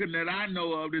American that I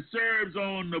know of that serves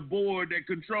on the board that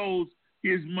controls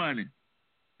his money.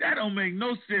 That don't make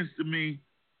no sense to me.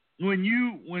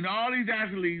 When all these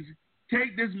athletes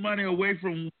take this money away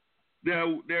from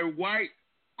their white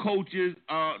coaches,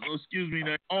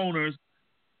 their owners,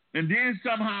 and then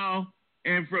somehow,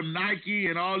 and from Nike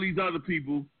and all these other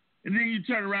people, and then you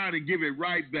turn around and give it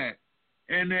right back.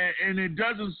 And it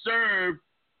doesn't serve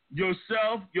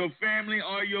yourself, your family,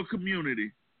 or your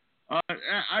community.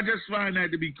 I just find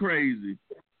that to be crazy.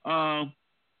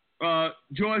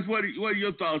 Joyce, what are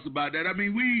your thoughts about that? I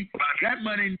mean, we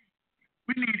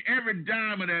need every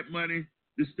dime of that money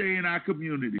to stay in our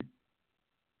community.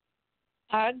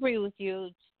 I agree with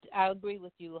you.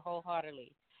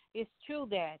 Wholeheartedly. It's true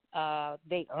that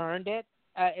they earned it.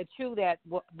 It's true that,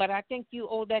 but I think you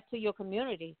owe that to your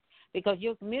community, because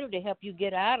your community helped you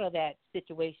get out of that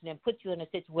situation and put you in a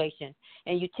situation,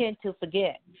 and you tend to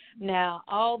forget. Now,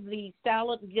 all the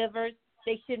silent givers,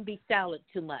 they shouldn't be silent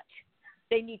too much.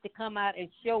 They need to come out and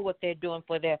show what they're doing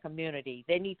for their community.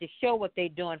 They need to show what they're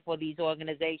doing for these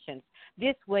organizations.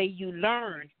 This way you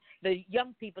learn, the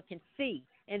young people can see,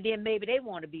 and then maybe they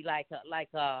want to be like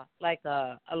a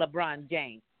LeBron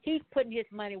James. He's putting his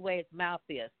money where his mouth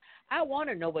is. I want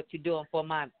to know what you're doing for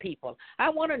my people. I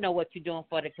want to know what you're doing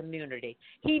for the community.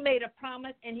 He made a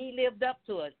promise, and he lived up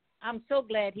to it. I'm so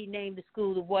glad he named the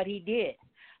school of what he did,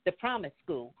 the Promise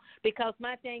School, because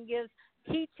my thing is,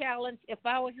 he challenged, if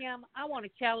I were him, I want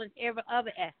to challenge every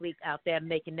other athlete out there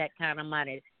making that kind of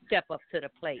money to step up to the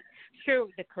plate. Sure,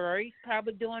 the Curry's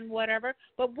probably doing whatever,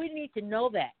 but we need to know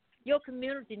that. Your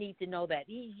community needs to know that.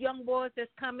 These young boys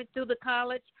that's coming through the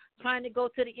college, trying to go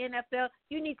to the NFL,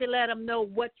 you need to let them know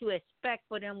what you expect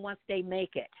for them once they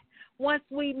make it. Once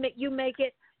you make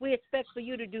it, we expect for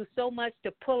you to do so much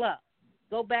to pull up.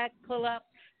 Go back, pull up,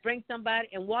 bring somebody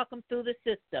and walk them through the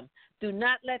system. Do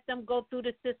not let them go through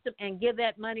the system and give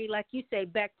that money, like you say,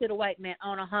 back to the white man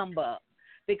on a humbug.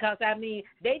 Because, I mean,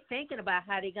 they thinking about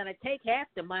how they're going to take half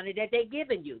the money that they're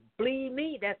giving you. Believe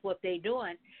me, that's what they're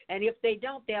doing. And if they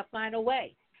don't, they'll find a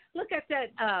way. Look at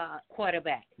that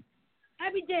quarterback.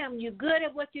 I be damn, you're good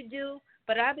at what you do,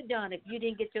 but I be darned if you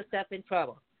didn't get yourself in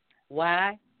trouble.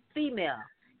 Why? Female.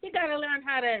 You got to learn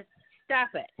how to stop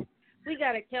it. We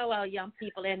got to tell our young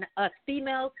people and us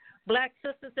females, black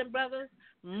sisters and brothers,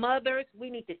 mothers, we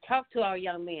need to talk to our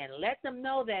young men. Let them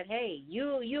know that, hey,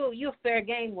 you're fair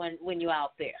game when you're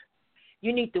out there.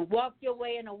 You need to walk your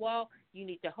way in a walk. You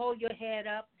need to hold your head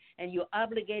up, and you're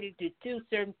obligated to do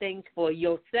certain things for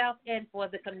yourself and for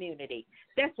the community.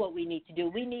 That's what we need to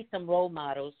do. We need some role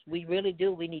models. We really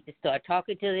do. We need to start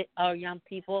talking to our young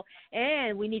people,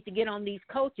 and we need to get on these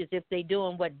coaches if they're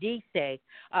doing what DeShay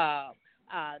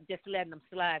just letting them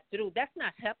slide through. That's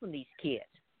not helping these kids.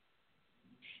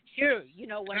 Sure, you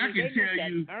know, when they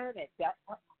earn it,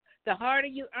 the harder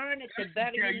you earn it, the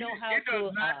better you know how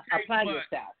to apply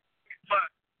yourself.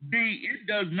 But, D, it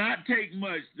does not take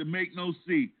much to make no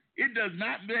C. It does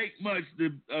not take much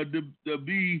to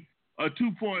be a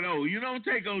 2.0. You don't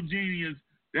take a genius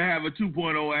to have a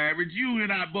 2.0 average. You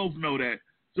and I both know that.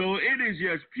 So it is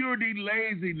just purely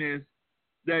laziness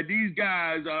that these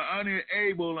guys are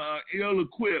unable,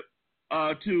 ill-equipped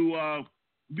to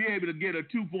be able to get a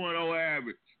 2.0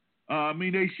 average. I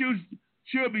mean, they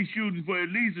should be shooting for at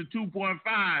least a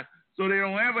 2.5 so they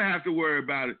don't ever have to worry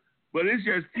about it. But it's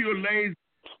just pure lazy.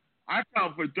 I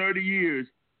taught for 30 years,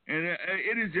 and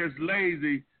it is just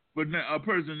lazy for a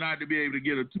person not to be able to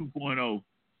get a 2.0.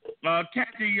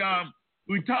 Kathy,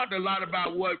 we talked a lot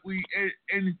about what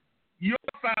and your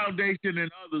foundation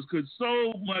and others could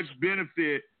so much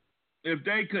benefit if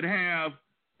they could have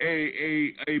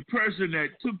a person that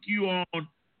took you on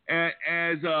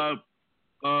as a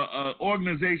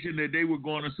organization that they were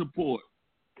going to support.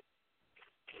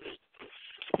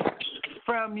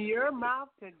 From your mouth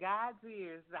to God's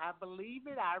ears, I believe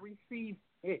it, I receive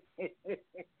it.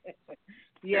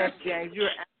 Yes, James,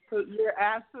 you're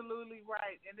absolutely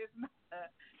right, and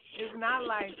it's not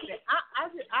like that.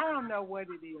 I don't know what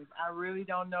it is. I really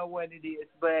don't know what it is,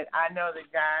 but I know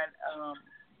that God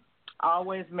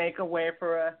always make a way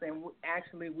for us, and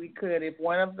actually we could if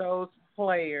one of those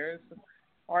players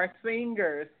or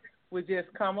singers would just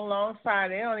come alongside.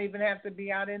 They don't even have to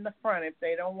be out in the front if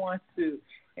they don't want to,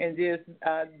 and just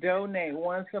donate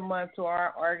once a month to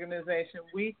our organization.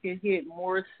 We can hit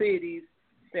more cities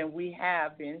than we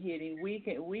have been hitting. We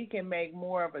can make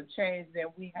more of a change than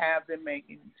we have been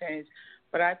making change.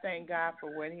 But I thank God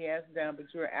for what he has done. But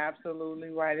you're absolutely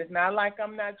right. It's not like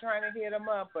I'm not trying to hit them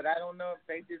up, but I don't know if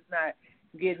they just not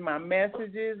getting my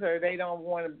messages or they don't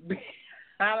want to be.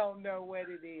 I don't know what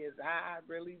it is. I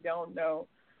really don't know.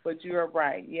 But you're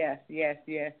right. Yes.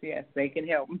 They can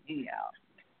help me out.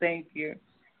 Thank you.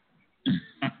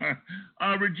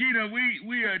 Regina,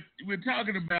 we're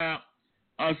talking about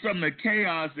some of the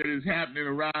chaos that is happening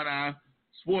around our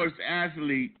sports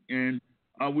athlete, and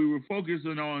we were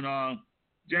focusing on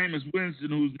Jameis Winston,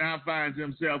 who now finds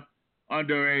himself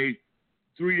under a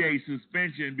 3-day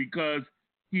suspension because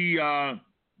he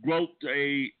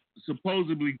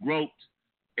supposedly groped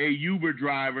a Uber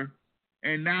driver,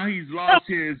 and now he's lost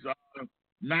his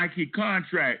Nike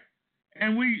contract.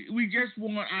 And we just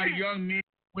want our young men and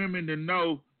women to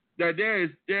know that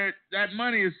that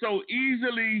money is so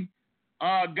easily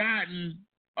gotten,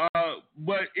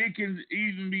 but it can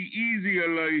even be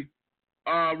easily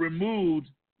removed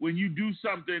when you do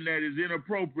something that is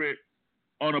inappropriate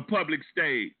on a public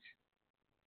stage.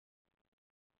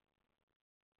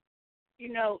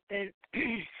 You know,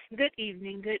 good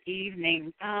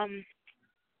evening.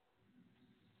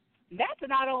 That's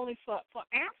not only for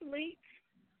athletes.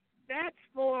 That's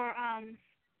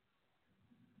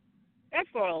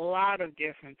that's for a lot of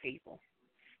different people.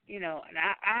 And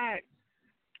I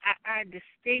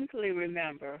distinctly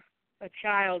remember a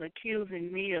child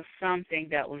accusing me of something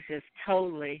that was just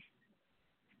totally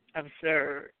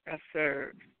absurd.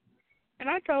 And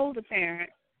I told the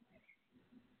parent,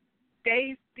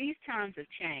 these times have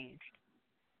changed.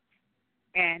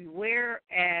 And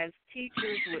whereas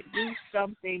teachers would do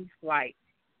something like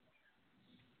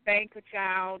spank a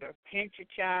child or pinch a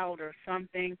child or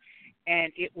something,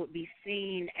 and it would be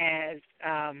seen as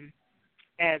a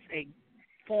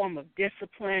form of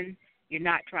discipline, you're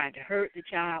not trying to hurt the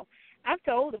child. I've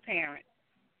told the parent,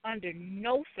 under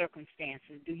no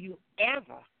circumstances do you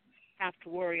ever have to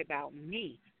worry about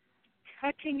me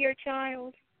touching your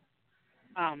child,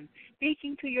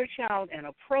 speaking to your child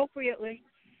inappropriately.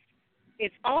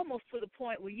 It's almost to the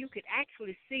point where you could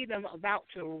actually see them about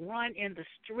to run in the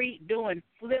street doing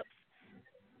flips,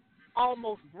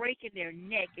 almost breaking their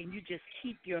neck, and you just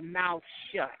keep your mouth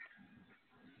shut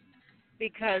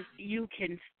because you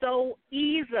can so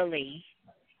easily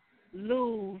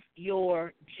lose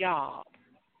your job,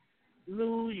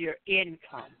 lose your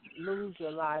income, lose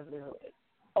your livelihood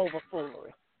over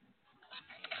foolery.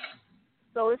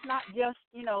 So it's not just,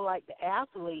 like the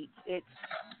athletes. It's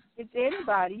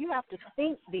anybody. You have to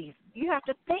think these. You have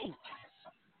to think.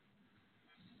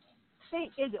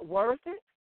 Think, is it worth it?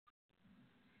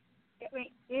 I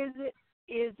mean, is it?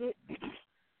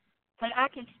 And I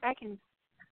can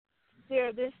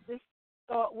share this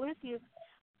thought with you.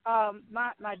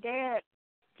 My dad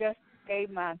just gave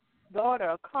my daughter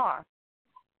a car,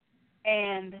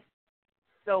 and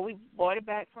so we bought it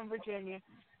back from Virginia.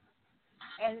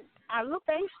 And I looked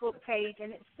at the Facebook page,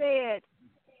 and it said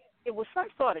it was some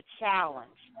sort of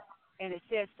challenge, and it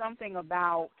said something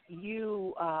about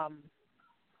you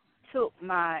took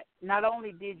not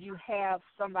only did you have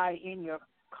somebody in your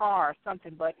car or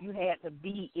something, but you had to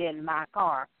be in my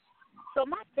car. So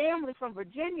my family from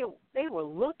Virginia, they were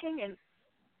looking, and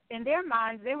in their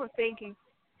minds, they were thinking,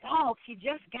 oh, she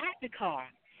just got the car.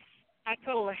 I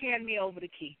told her, hand me over the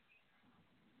key.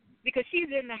 Because she's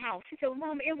in the house. She said, well,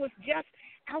 Mom, I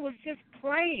was just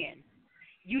playing.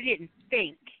 You didn't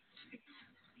think.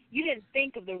 You didn't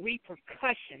think of the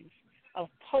repercussions of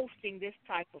posting this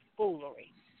type of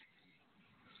foolery.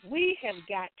 We have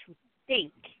got to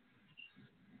think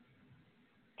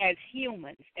as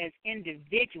humans, as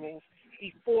individuals,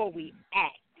 before we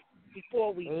act,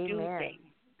 before we do things.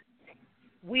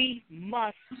 We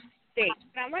must think.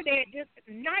 Now, my dad just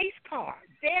nice car,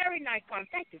 very nice car. In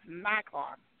fact, it's my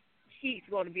car. She's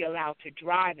going to be allowed to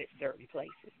drive at certain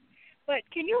places. But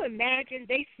can you imagine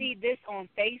they see this on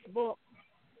Facebook,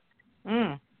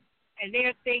 and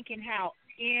they're thinking how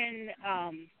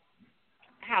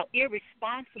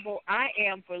irresponsible I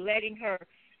am for letting her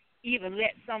even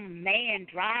let some man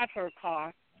drive her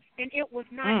car, and it was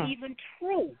not even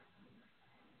true.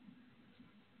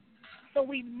 So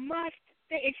we must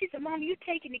think. And she said, Mom, you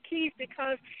taking the keys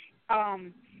because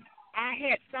I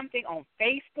had something on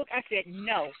Facebook? I said,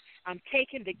 no, I'm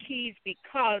taking the keys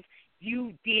because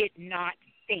you did not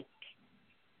think.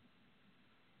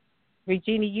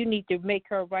 Regina, you need to make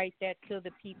her write that to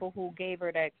the people who gave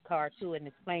her that car, too, and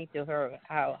explain to her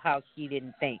how she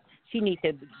didn't think. She needs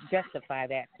to justify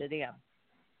that to them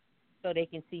so they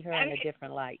can see her in a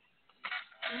different light.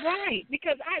 Right,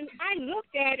 because I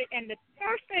looked at it, and the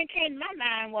first thing that came to my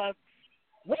mind was,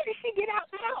 when did she get out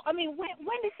the house? I mean,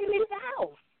 when did she leave the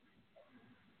house?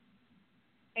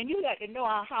 And you got to know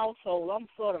our household. I'm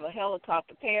sort of a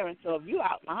helicopter parent, so if you're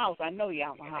out in the house, I know you're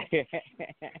out in the house.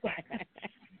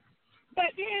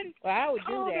 But then, well, I would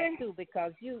do that too,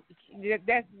 because you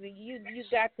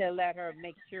got to let her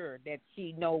make sure that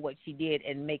she know what she did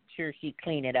and make sure she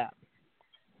clean it up.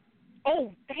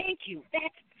 Oh, thank you.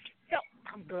 So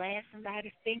I'm glad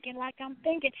somebody's thinking like I'm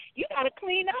thinking. You got to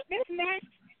clean up this mess.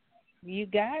 You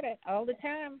got it all the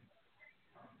time.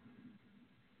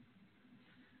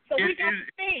 So we got to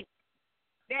think.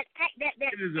 That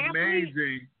it is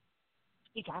amazing.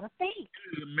 You got to think.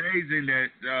 It is amazing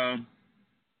that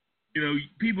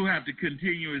people have to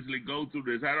continuously go through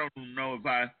this. I don't know if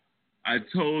I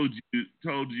told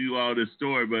you all this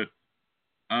story, but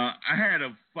I had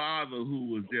a father who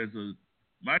was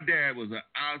my dad was an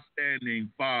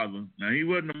outstanding father. Now, he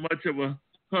wasn't much of a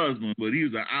husband, but he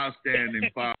was an outstanding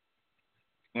father.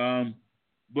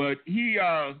 But he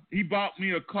bought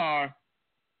me a car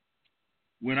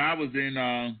when I was in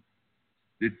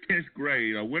the 10th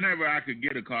grade, or whenever I could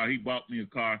get a car, he bought me a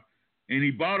car. And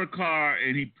he bought a car,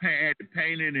 and he had to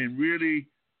paint it and really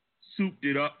souped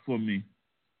it up for me.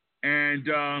 And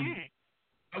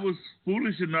I was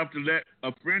foolish enough to let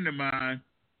a friend of mine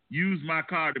use my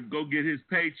car to go get his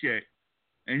paycheck.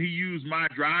 and he used my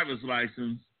driver's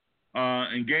license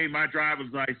and gave my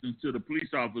driver's license to the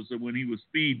police officer when he was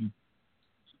speeding.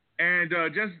 And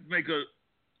just to make a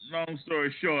long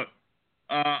story short,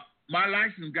 my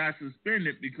license got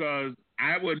suspended because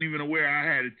I wasn't even aware I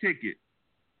had a ticket.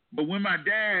 But when my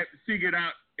dad figured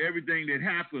out everything that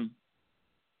happened,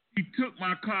 he took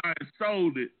my car and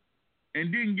sold it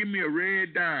and didn't give me a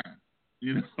red dime,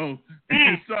 you know.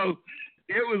 And so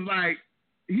it was like,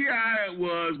 here I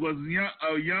was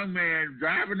a young man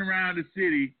driving around the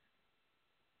city,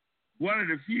 one of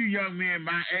the few young men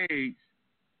my age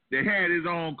that had his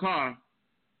own car,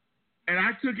 and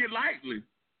I took it lightly.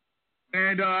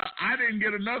 And I didn't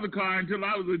get another car until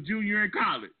I was a junior in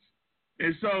college.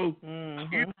 And so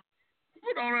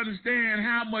people don't understand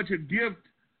how much a gift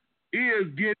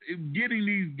is getting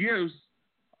these gifts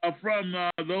from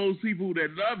those people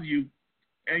that love you.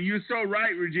 And you're so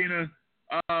right, Regina.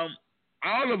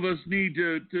 All of us need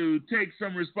to take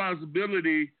some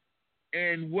responsibility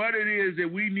in what it is that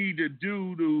we need to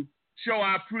do to show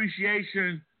our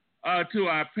appreciation to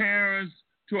our parents,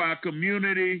 to our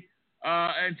community,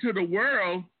 and to the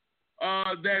world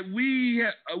that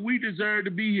we deserve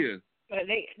to be here. But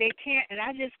they can't, and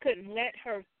I just couldn't let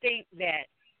her think that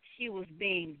she was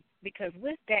being, because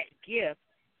with that gift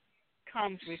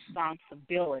comes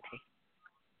responsibility.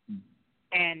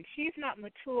 And she's not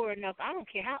mature enough. I don't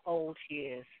care how old she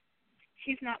is.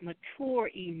 She's not mature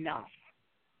enough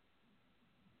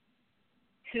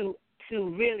to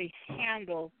really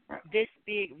handle this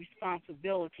big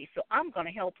responsibility. So I'm going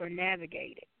to help her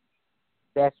navigate it.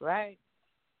 That's right.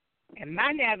 And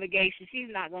my navigation, she's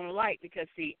not going to like, because,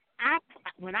 see,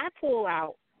 when I pull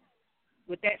out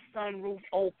with that sunroof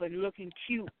open, looking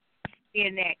cute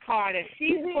in that car that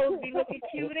she's supposed to be looking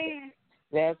cute in.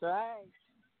 That's right.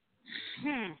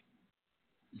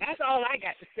 That's all I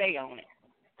got to say on it.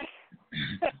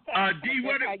 D,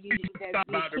 what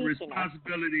about the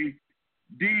responsibility?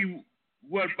 D,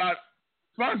 what about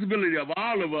responsibility of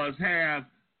all of us have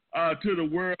to the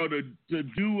world to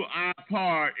do our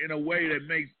part in a way that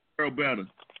makes the world better?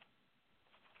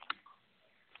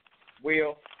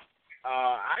 Well,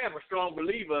 I am a strong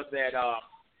believer that,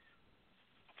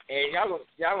 and y'all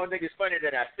gonna think it's funny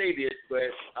that I say this,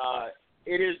 but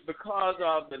it is because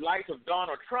of the likes of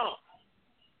Donald Trump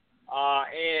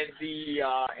and the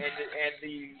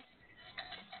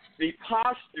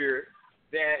posture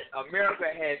that America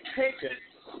has taken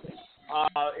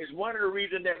is one of the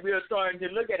reasons that we are starting to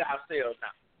look at ourselves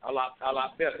now a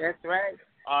lot better. That's right.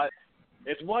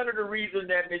 It's one of the reasons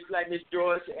that Miss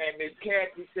Joyce and Miss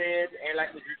Kathy says, and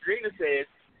like Miss Regina says,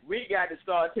 we got to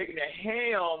start taking the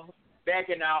helm back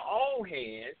in our own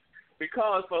hands,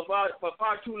 because for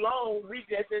far too long we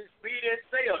didn't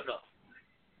say enough.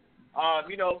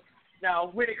 Now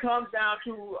when it comes down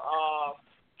to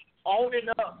owning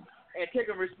up and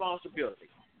taking responsibility,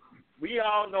 we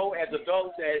all know as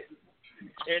adults that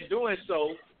in doing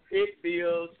so, it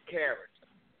builds character.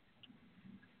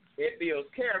 It builds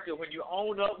character when you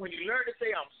own up, when you learn to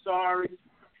say, I'm sorry.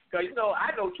 Because,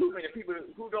 I know too many people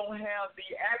who don't have the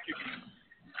attributes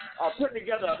of putting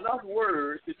together enough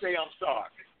words to say, I'm sorry.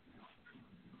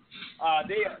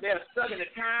 They're stuck in a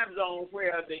time zone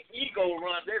where the ego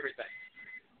runs everything.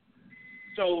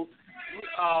 So,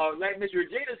 like Ms.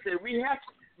 Regina said, we have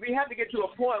to get to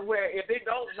a point where if they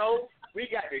don't know, we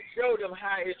got to show them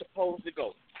how it's supposed to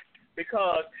go.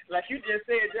 Because, like you just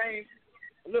said, James,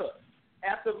 look,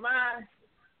 after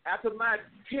my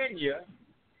tenure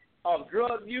of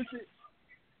drug usage,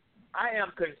 I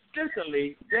am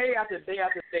consistently, day after day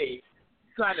after day,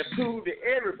 trying to prove to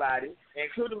everybody,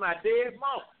 including my dead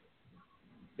mom,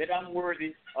 that I'm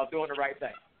worthy of doing the right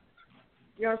thing.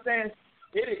 You know what I'm saying?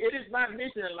 It is my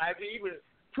mission in life to even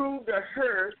prove to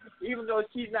her, even though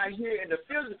she's not here in the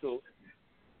physical,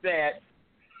 that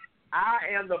I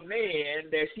am the man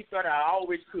that she thought I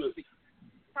always could be.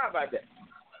 How about that?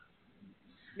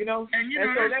 And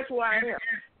so that's why I am.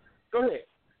 Go ahead.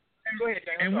 Go ahead,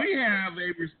 Dan. And we have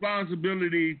a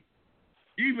responsibility,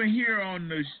 even here on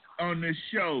this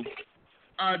show,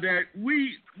 that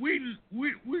we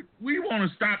want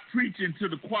to stop preaching to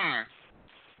the choir.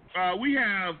 We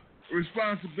have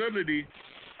responsibility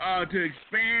to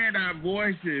expand our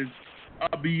voices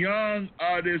beyond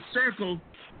this circle,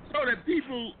 so that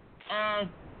people,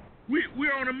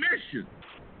 we're on a mission.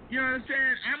 You know what I'm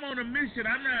saying? I'm on a mission.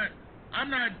 I'm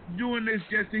not doing this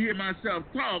just to hear myself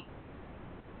talk.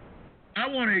 I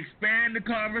want to expand the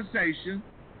conversation.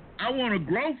 I want to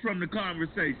grow from the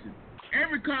conversation.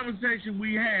 Every conversation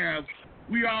we have,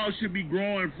 we all should be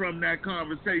growing from that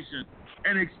conversation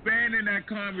and expanding that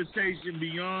conversation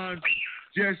beyond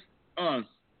just us.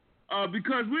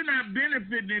 Because we're not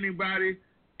benefiting anybody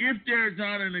if there's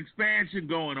not an expansion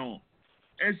going on.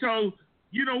 And so,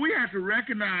 we have to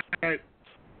recognize that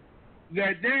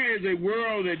there is a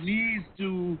world that needs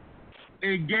to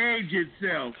engage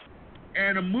itself.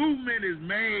 And a movement is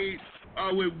made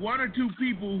with one or two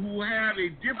people who have a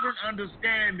different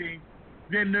understanding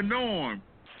than the norm.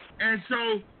 And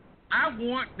so I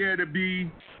want there to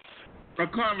be a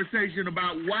conversation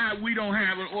about why we don't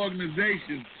have an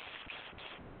organization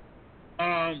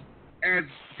as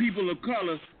people of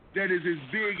color that is as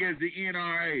big as the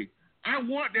NRA. I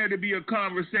want there to be a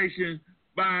conversation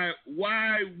by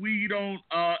why we don't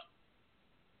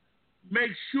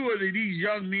make sure that these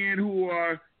young men who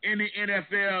are in the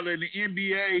NFL and the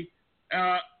NBA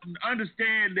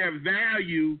understand their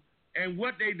value and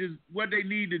what they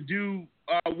need to do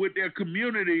with their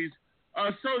communities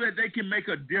so that they can make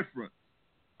a difference.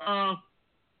 How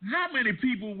many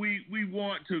people we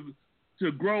want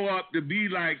to grow up to be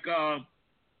like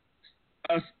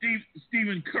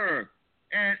Stephen Kerr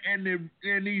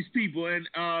and these people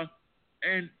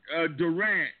and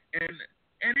Durant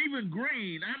and even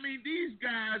Green. I mean, these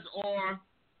guys are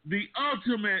the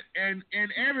ultimate, and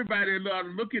everybody ought to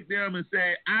look at them and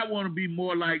say, I want to be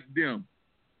more like them.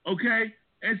 Okay?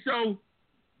 And so,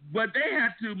 but they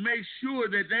have to make sure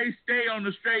that they stay on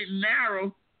the straight and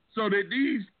narrow so that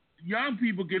these young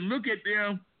people can look at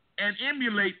them and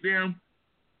emulate them,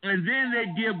 and then they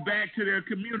give back to their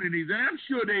communities. And I'm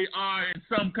sure they are in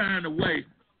some kind of way.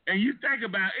 And you think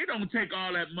about it, don't take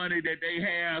all that money that they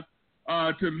have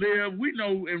to live. We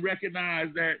know and recognize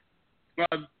that,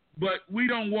 but we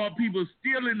don't want people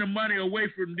stealing the money away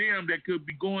from them that could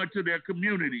be going to their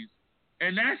communities.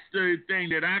 And that's the thing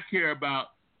that I care about,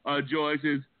 Joyce,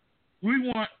 is we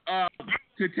want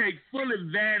to take full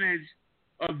advantage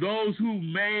of those who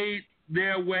made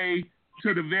their way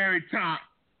to the very top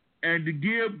and to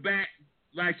give back,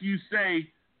 like you say,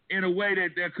 in a way that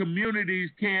their communities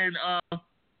can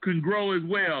grow as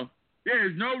well. There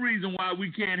is no reason why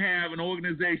we can't have an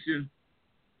organization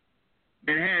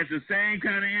that has the same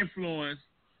kind of influence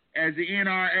as the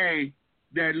NRA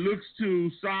that looks to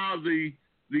solve the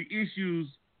issues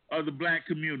of the black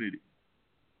community.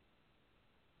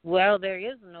 Well, there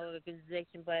is an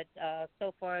organization, but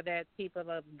so far that people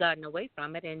have gotten away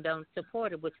from it and don't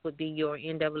support it, which would be your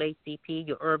NAACP,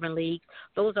 your Urban League.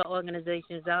 Those are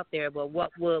organizations out there, but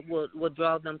what will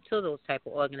draw them to those type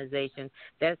of organizations?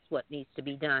 That's what needs to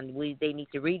be done. They need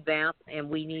to revamp, and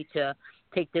we need to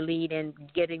take the lead in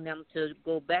getting them to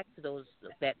go back to those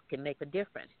that can make a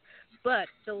difference. But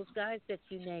those guys that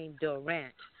you named,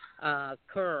 Durant,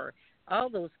 Kerr, all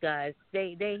those guys,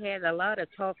 they had a lot of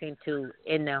talking to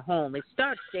in their home. It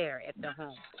starts there at the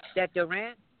home. That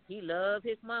Durant, he loved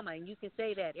his mama, and you can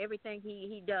say that. Everything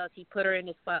he does, he put her in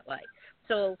the spotlight.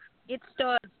 So it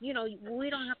starts, we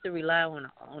don't have to rely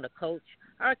on a coach.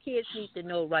 Our kids need to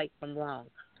know right from wrong.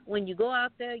 When you go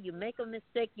out there, you make a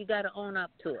mistake, you got to own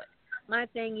up to it. My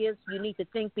thing is you need to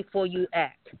think before you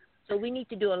act. So we need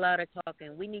to do a lot of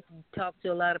talking. We need to talk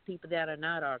to a lot of people that are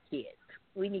not our kids.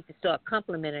 We need to start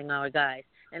complimenting our guys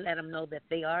and let them know that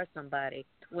they are somebody.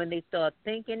 When they start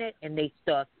thinking it and they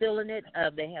start feeling it,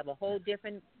 they have a whole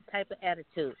different type of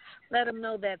attitude. Let them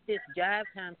know that this jive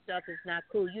time stuff is not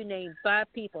cool. You named 5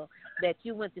 people that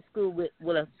you went to school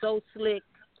with are so slick,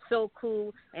 so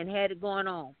cool, and had it going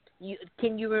on.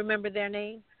 Can you remember their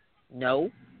names? No.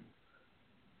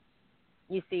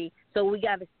 You see, so we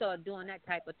got to start doing that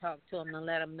type of talk to them and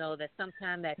let them know that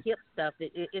sometimes that hip stuff,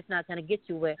 it's not going to get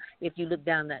you where if you look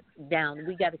down.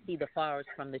 We got to see the forest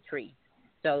from the tree,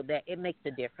 so that it makes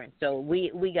a difference. So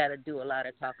we got to do a lot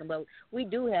of talking, but we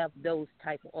do have those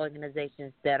type of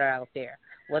organizations that are out there.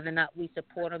 Whether or not we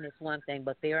support them is one thing,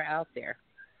 but they're out there.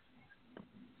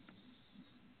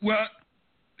 Well,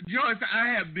 Joyce, I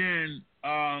have been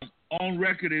on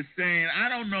record as saying I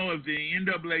don't know if the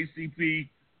NAACP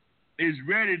is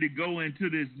ready to go into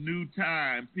this new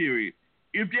time period.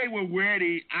 If they were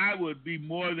ready, I would be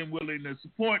more than willing to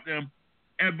support them.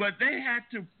 But they have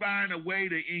to find a way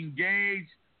to engage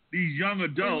these young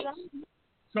adults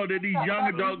so that these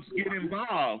young adults get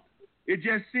involved. It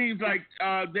just seems like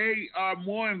they are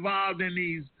more involved in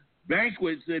these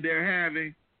banquets that they're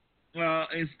having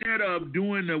instead of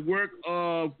doing the work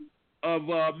of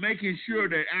making sure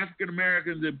that African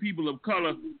Americans and people of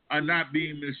color are not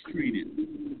being mistreated.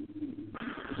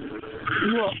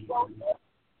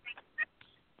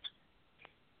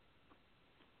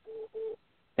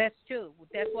 That's true.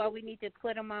 That's why we need to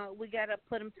put them on. We gotta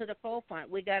put them to the forefront.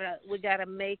 We gotta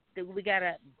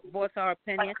voice our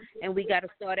opinion, and we gotta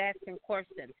start asking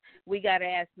questions. We gotta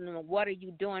ask them, what are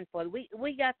you doing for?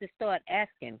 We got to start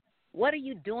asking. What are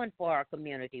you doing for our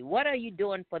community? What are you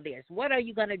doing for this? What are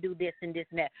you going to do this and this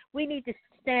and that? We need to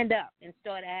stand up and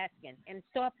start asking and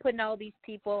start putting all these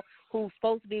people who's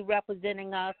supposed to be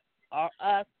representing us or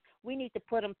us. We need to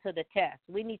put them to the test.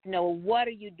 We need to know, what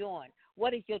are you doing?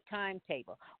 What is your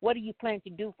timetable? What do you plan to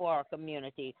do for our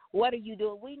community? What are you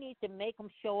doing? We need to make them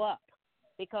show up,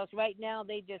 because right now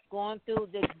they just going through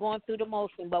the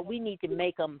motion, but we need to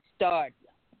make them start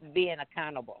being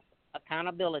accountable.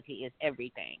 Accountability is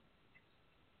everything.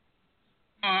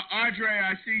 Andre,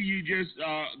 I see you just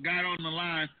got on the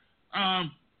line.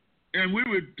 And we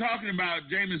were talking about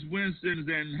Jameis Winston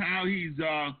and how he's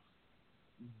got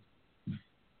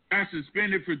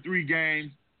suspended for 3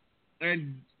 games.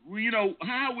 And, you know,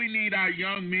 how we need our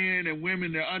young men and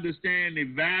women to understand the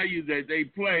value that they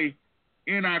play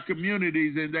in our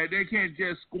communities, and that they can't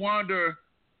just squander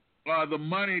the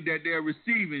money that they're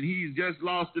receiving. He's just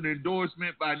lost an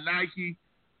endorsement by Nike,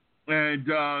 and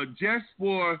just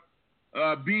for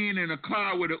being in a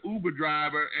car with an Uber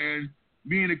driver and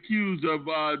being accused of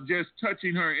just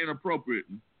touching her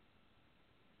inappropriately.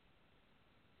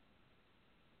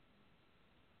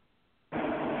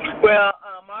 Well,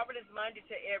 marvelous Monday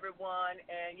to everyone,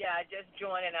 and yeah, I just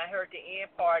joined and I heard the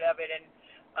end part of it, and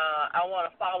I want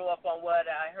to follow up on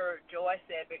what I heard Joy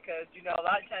said, because, you know, a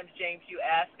lot of times, James, you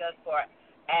ask us for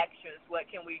actions. What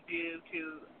can we do to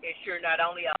ensure not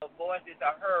only our voices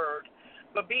are heard,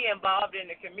 but be involved in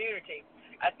the community?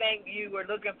 I think you were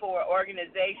looking for an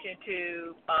organization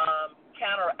to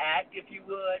counteract, if you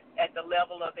would, at the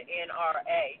level of the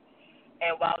NRA.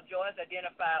 And while Joyce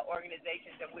identified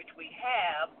organizations in which we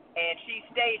have, and she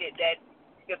stated that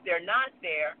if they're not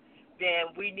there,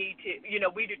 then we need to, you know,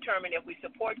 we determine if we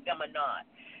support them or not.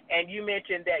 And you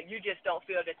mentioned that you just don't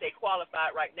feel that they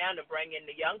qualified right now to bring in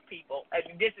the young people.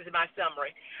 This is my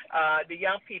summary, the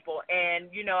young people. And,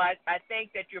 you know, I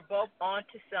think that you're both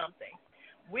onto something.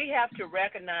 We have to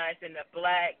recognize in the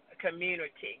black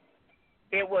community,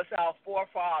 it was our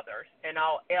forefathers and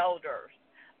our elders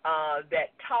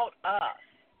that taught us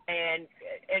and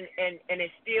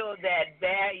instilled that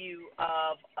value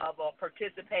of a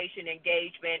participation,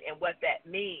 engagement, and what that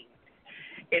means.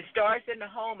 It starts in the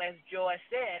home, as Joy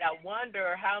said. I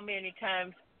wonder how many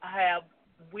times have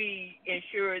we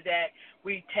ensured that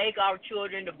we take our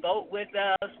children to vote with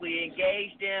us, we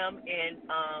engage them in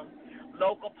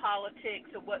local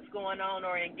politics of what's going on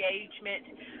or engagement.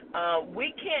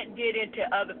 We can't get into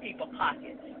other people's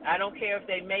pockets. I don't care if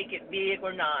they make it big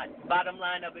or not. Bottom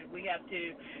line of it,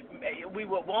 we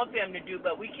would want them to do,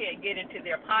 but we can't get into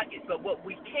their pockets. But what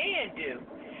we can do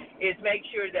is make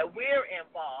sure that we're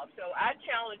involved. So I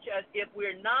challenge us, if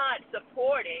we're not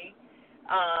supporting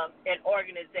an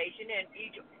organization, and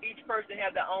each person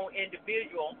has their own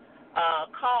individual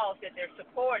cause that they're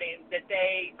supporting, that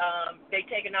they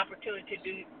take an opportunity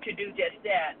to do just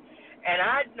that. And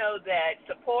I know that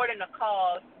supporting a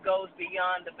cause goes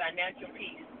beyond the financial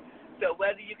piece. So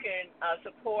whether you can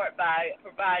support by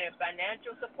providing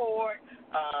financial support,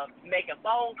 making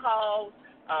phone calls,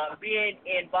 being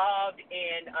involved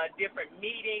in different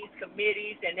meetings,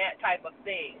 committees, and that type of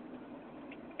thing.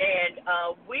 And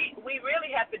we really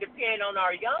have to depend on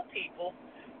our young people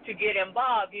to get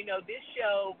involved. You know, this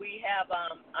show, we have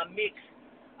a mixed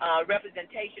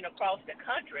representation across the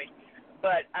country.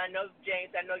 But I know,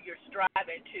 James, you're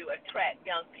striving to attract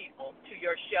young people to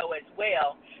your show as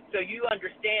well. So you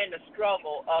understand the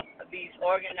struggle of these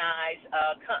organized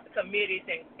committees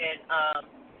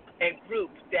and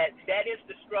groups. That is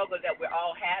the struggle that we're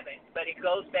all having, but it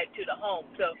goes back to the home.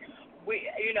 So we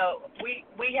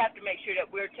have to make sure that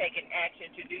we're taking action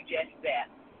to do just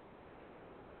that.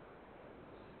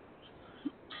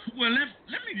 Well,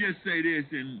 let me just say this,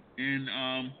 and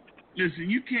listen,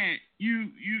 you can't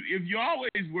if you're always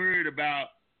worried about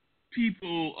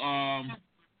people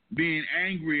being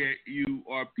angry at you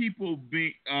or people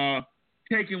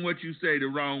taking what you say the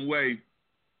wrong way,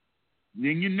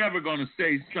 then you're never going to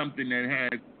say something that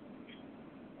has.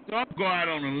 So I'll go out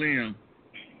on a limb.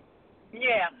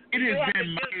 Yeah, it has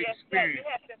been my experience.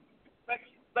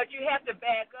 But you have to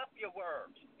back up your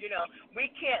words. You know,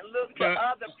 we can't look to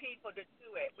other people to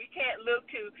do it. We can't look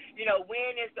to, you know,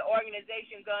 when is the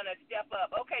organization going to step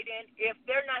up? Okay, then, if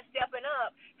they're not stepping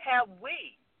up, have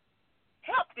we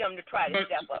helped them to try to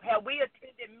step up? Have we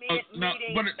attended meetings?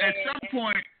 But at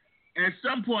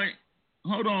some point,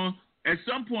 hold on. At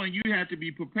some point, you have to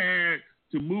be prepared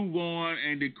to move on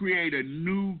and to create a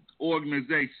new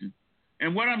organization.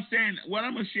 And what I'm saying, what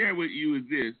I'm going to share with you is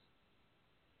this.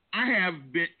 I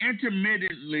have been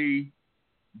intermittently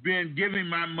giving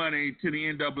my money to the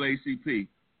NAACP.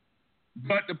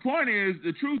 But the point is,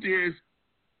 the truth is,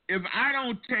 if I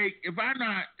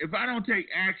don't take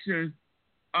action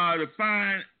to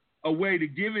find a way to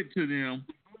give it to them,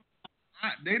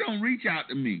 they don't reach out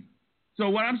to me. So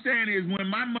what I'm saying is, when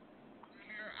my money is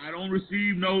there, I don't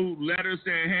receive no letter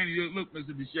saying, "Hey, look,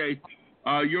 Mr. DeShay,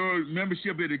 your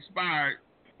membership had expired.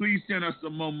 Please send us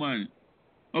some more money."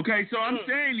 Okay, so I'm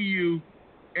saying to you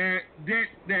that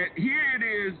here it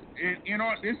is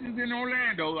this is in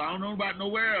Orlando. I don't know about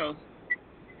nowhere else.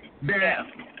 That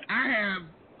I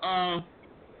have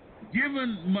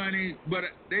given money, but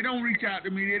they don't reach out to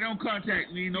me. They don't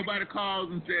contact me. Nobody calls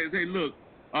and says, "Hey, look,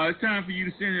 it's time for you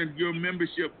to send your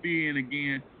membership fee in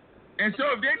again." And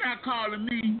so if they're not calling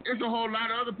me, there's a whole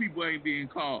lot of other people ain't being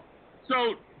called.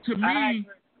 So to me,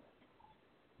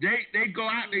 they go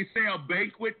out, they sell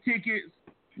banquet tickets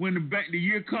when the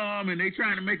year come, and they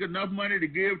trying to make enough money to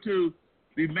give to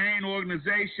the main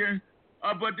organization,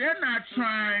 but they're not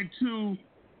trying to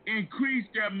increase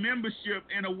their membership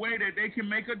in a way that they can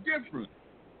make a difference.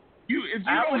 If you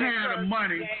don't have the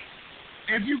money,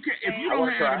 if you don't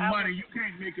have the money, you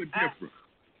can't make a difference.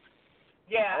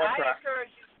 I encourage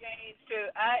you, James,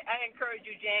 I encourage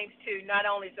you, James, to not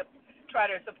only try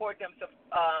to support them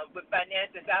with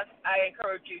finances. I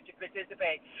encourage you to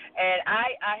participate. And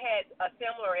I had a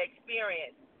similar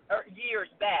experience years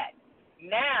back.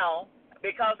 Now,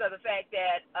 because of the fact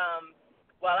that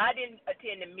while I didn't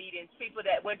attend the meetings, people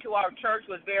that went to our church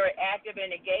was very active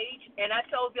and engaged, and I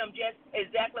told them just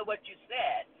exactly what you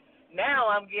said. Now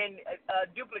I'm getting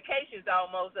duplications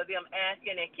almost of them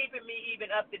asking and keeping me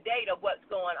even up to date of what's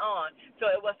going on.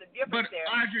 So it was a difference there.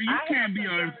 But, Audrey, you can't be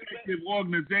an effective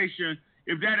organization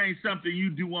if that ain't something you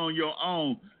do on your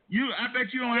own. I bet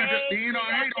you don't have to, the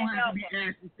NRA don't have to be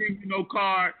asked to send you no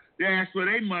card to ask for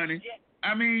their money.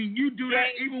 I mean, you do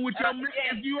that even with your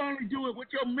if you only do it with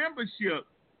your membership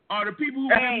or the people who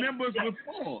were members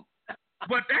before.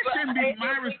 But that shouldn't be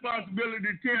my responsibility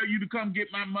to tell you to come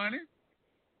get my money.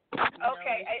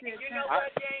 Okay, you know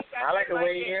what, James? I like to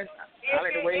weigh in. I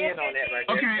like to weigh in on that right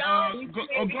there. Okay,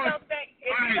 if you don't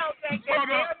think that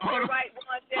they're the right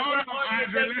ones, then what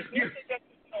organization is it that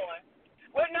you're doing?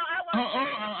 Well, no, I want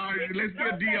to. Let's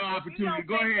give D an opportunity.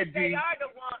 Go ahead, D. They are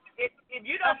the ones. If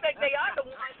you don't think they are the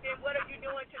ones, then what are you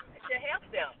doing to help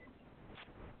them?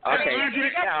 Okay.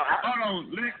 Andre, hold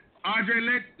on.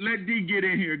 Andre, let D get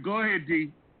in here. Go ahead,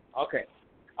 D. Okay.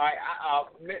 All right.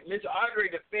 Mr.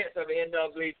 Andre's defense of the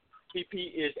NAACP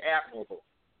is admirable.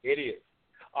 It is.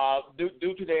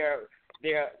 Due to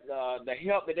the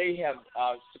help that they have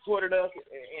supported us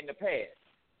in the past.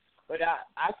 But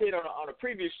I said on a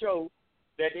previous show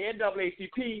that the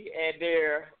NAACP and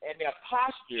their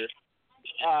posture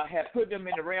have put them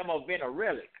in the realm of being a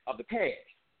relic of the past.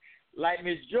 Like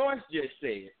Ms. Joyce just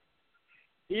said,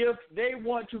 if they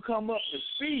want to come up to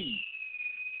speed,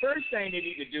 first thing they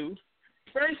need to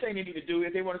do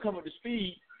if they want to come up to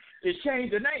speed is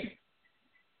change the name.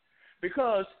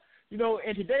 Because, in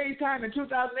today's time, in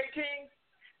 2018,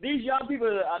 these young people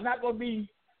are not going to be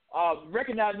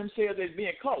recognizing themselves as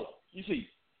being colored, you see.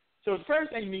 So the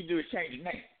first thing you need to do is change the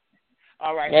name.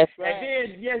 All right? That's right.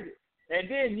 And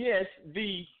then, yes,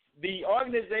 the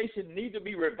organization needs to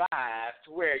be revived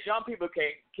to where young people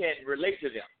can relate to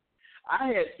them. I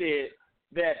had said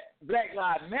that Black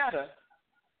Lives Matter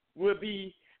would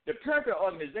be the perfect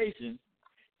organization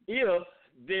if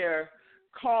their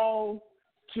call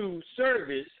to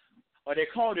service or their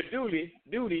call to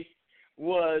duty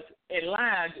was in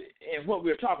line in what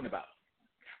we're talking about.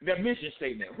 Their mission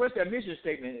statement. What's their mission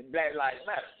statement in Black Lives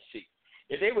Matter? See,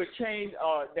 if they would change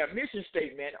their mission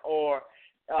statement or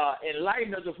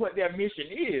enlighten us of what their mission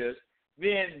is,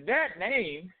 then that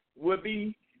name would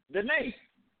be the name.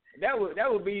 That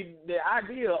would be the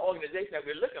ideal organization that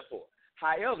we're looking for.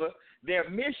 However, their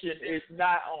mission is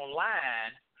not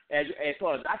online, as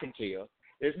far as I can tell.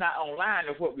 It's not online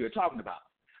of what we were talking about.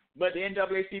 But the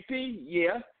NAACP,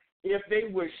 if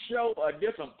they would show a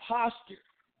different posture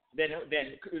than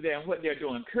what they're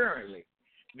doing currently,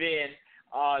 then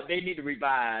they need to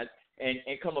revise and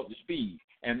come up to speed.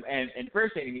 And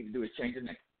first thing they need to do is change the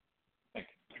name.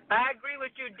 I agree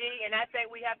with you, D, and I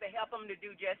think we have to help them to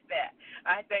do just that.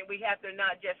 I think we have to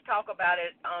not just talk about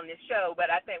it on this show, but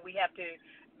I think we have to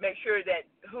make sure that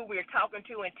who we're talking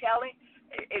to and telling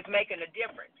is making a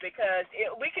difference. Because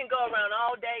we can go around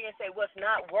all day and say what's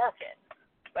not working.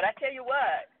 But I tell you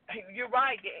what, you're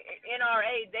right. The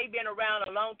NRA, they've been around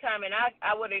a long time, and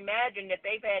I would imagine that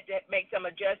they've had to make some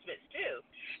adjustments too.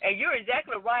 And you're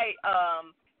exactly right,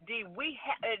 D,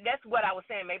 that's what I was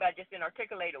saying. Maybe I just didn't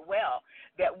articulate it well,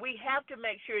 that we have to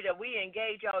make sure that we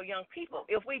engage our young people.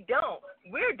 If we don't,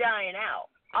 we're dying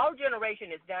out. Our generation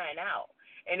is dying out.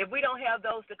 And if we don't have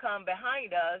those to come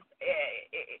behind us,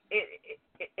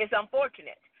 it's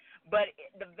unfortunate. But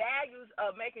the values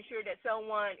of making sure that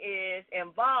someone is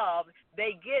involved,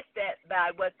 they get that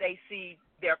by what they see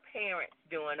their parents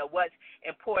doing or what's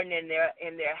important in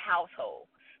their household.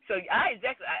 So I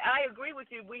agree with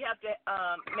you. We have to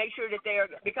make sure that they're,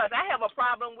 because I have a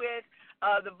problem with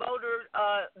the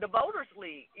voters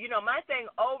league. You know, my thing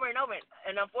over and over,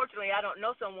 and unfortunately I don't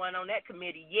know someone on that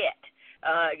committee yet.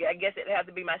 I guess it has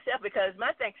to be myself, because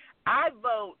my thing, I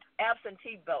vote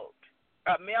absentee vote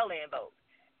or mail-in vote.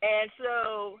 And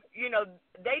so, you know,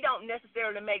 they don't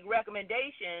necessarily make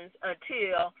recommendations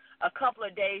until a couple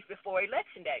of days before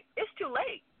Election Day. It's too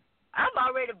late. I've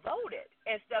already voted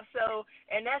and stuff. So,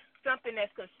 and that's something that's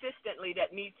consistently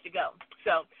that needs to go.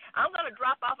 So I'm going to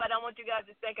drop off. I don't want you guys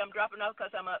to think I'm dropping off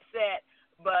because I'm upset.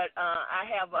 But I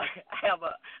have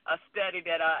a study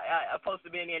that I'm supposed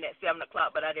to be in at 7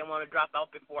 o'clock, but I didn't want to drop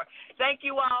off before. Thank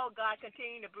you all. God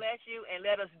continue to bless you, and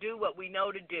let us do what we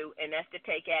know to do, and that's to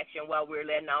take action while we're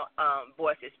letting our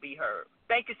voices be heard.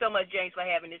 Thank you so much, James, for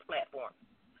having this platform.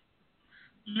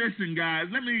 Listen, guys,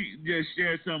 let me just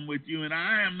share something with you, and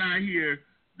I am not here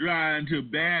trying to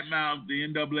badmouth the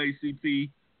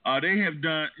NAACP. They have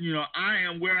done, you know, I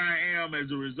am where I am as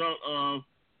a result of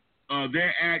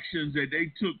their actions that they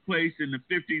took place in the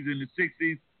 50s and the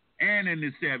 60s and in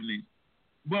the 70s.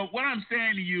 But what I'm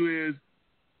saying to you is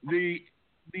the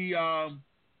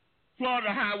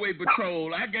Florida Highway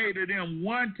Patrol, I gave to them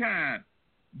one time.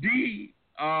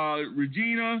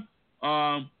 Regina,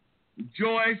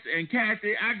 Joyce, and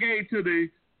Kathy, I gave to the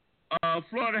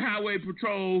Florida Highway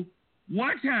Patrol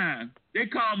one time. They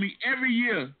call me every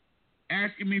year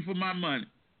asking me for my money.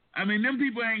 I mean, them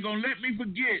people ain't going to let me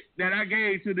forget that I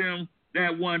gave to them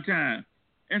that one time.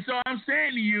 And so I'm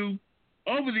saying to you,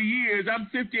 over the years, I'm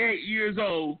 58 years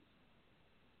old,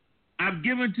 I've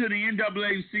given to the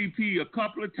NAACP a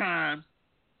couple of times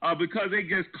because they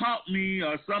just caught me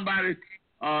or somebody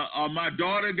or my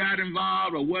daughter got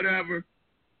involved or whatever.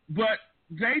 But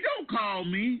they don't call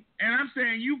me. And I'm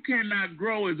saying you cannot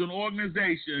grow as an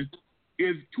organization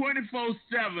if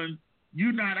 24/7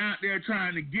 you're not out there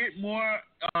trying to get more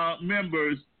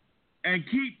members and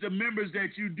keep the members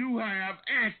that you do have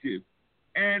active.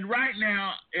 And right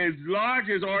now, as large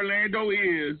as Orlando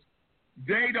is,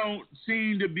 they don't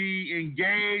seem to be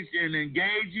engaged in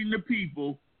engaging the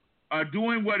people,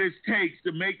 doing what it takes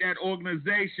to make that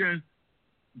organization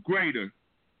greater.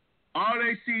 All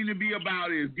they seem to be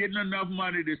about is getting enough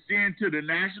money to send to the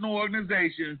national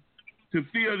organization to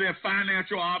fill their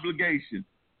financial obligation.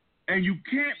 And you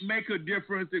can't make a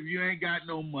difference if you ain't got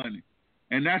no money.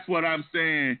 And that's what I'm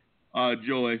saying,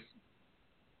 Joyce.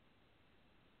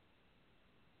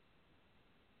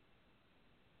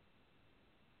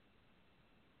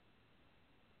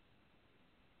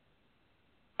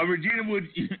 Regina,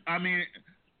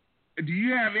 do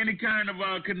you have any kind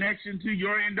of connection to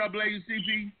your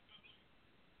NAACP?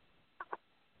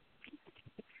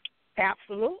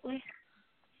 Absolutely.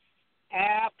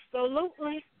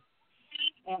 Absolutely.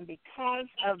 And because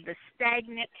of the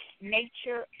stagnant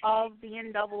nature of the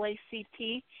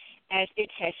NAACP, as it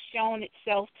has shown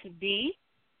itself to be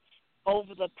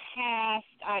over the past,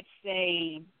 I'd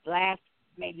say, last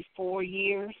maybe 4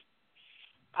 years,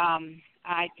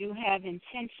 I do have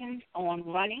intentions on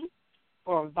running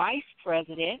for vice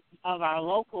president of our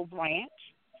local branch.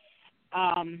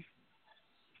 And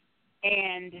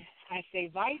I say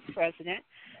vice president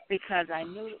because I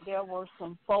knew that there were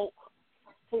some folk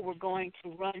who were going to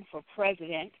run for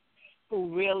president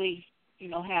who really,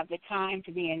 have the time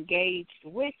to be engaged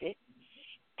with it.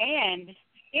 And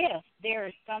if there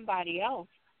is somebody else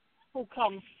who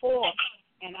comes forth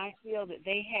and I feel that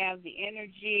they have the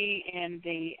energy and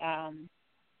the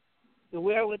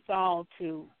wherewithal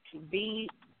to be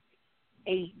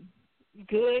a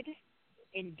good,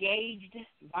 engaged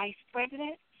vice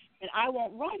president, then I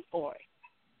won't run for it.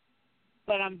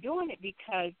 But I'm doing it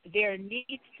because there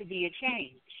needs to be a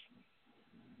change.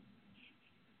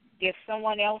 If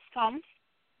someone else comes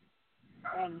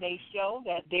and they show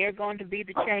that they're going to be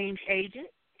the change agent,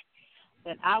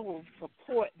 then I will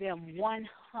support them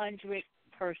 100%.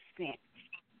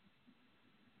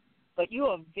 But you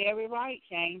are very right,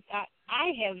 James.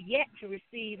 I have yet to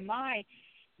receive my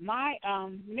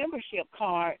membership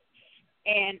card,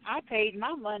 and I paid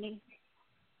my money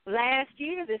last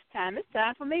year this time. It's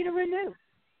time for me to renew.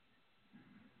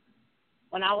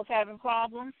 When I was having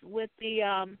problems with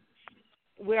the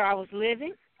where I was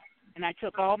living, and I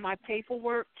took all my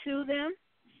paperwork to them,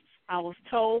 I was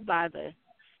told by the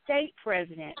state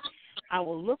president, I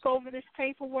will look over this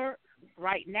paperwork.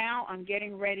 Right now, I'm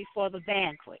getting ready for the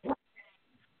banquet.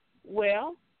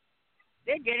 Well,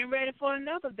 they're getting ready for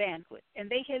another banquet, and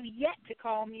they have yet to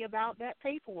call me about that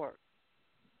paperwork.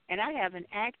 And I have an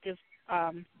active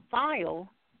file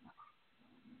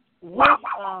with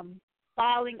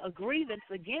filing a grievance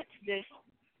against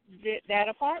that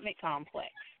apartment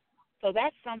complex. So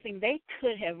that's something they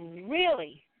could have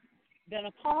really been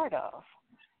a part of,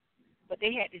 but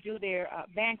they had to do their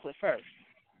banquet first.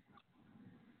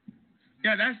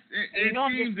 Yeah,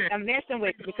 I'm messing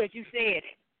with you because you said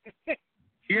it.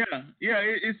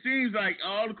 It seems like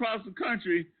all across the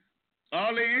country,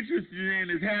 all they're interested in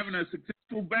is having a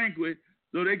successful banquet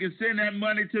so they can send that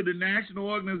money to the national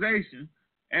organization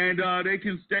and they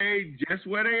can stay just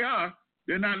where they are.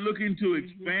 They're not looking to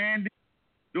expand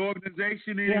the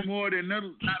organization anymore. They're not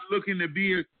looking to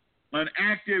be an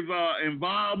active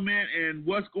involvement in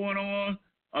what's going on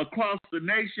across the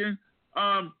nation.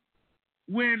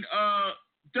 When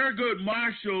Thurgood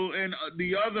Marshall and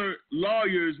the other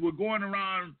lawyers were going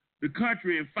around the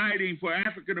country and fighting for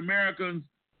African Americans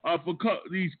for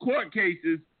these court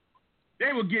cases,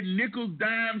 they were getting nickels,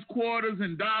 dimes, quarters,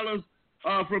 and dollars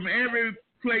from every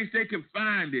place they could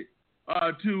find it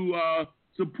to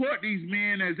support these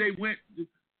men as they went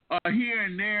here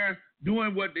and there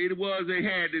doing what it was they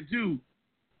had to do.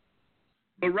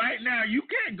 But right now, you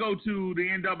can't go to the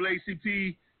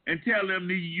NAACP and tell them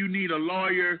that you need a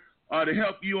lawyer to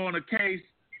help you on a case.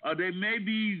 They may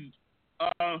be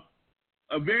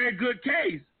a very good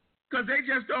case because they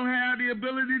just don't have the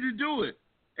ability to do it.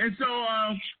 And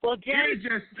so James, it's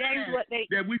just sad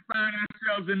that we find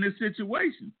ourselves in this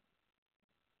situation.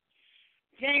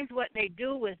 James, what they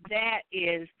do with that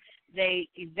is they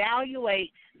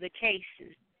evaluate the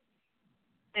cases,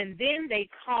 and then they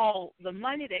call the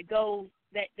money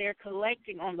that they're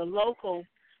collecting on the local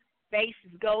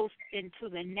basis goes into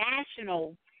the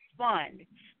national fund,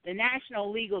 the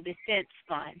National Legal Defense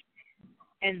Fund,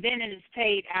 and then it is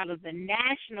paid out of the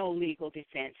National Legal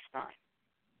Defense Fund.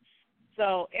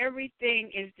 So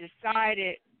everything is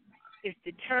decided, is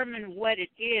determined what it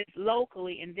is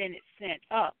locally, and then it's sent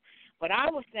up. What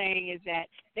I was saying is that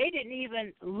they didn't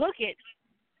even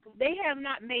they have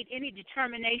not made any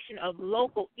determination of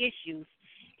local issues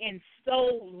in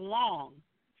so long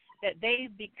that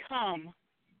they've become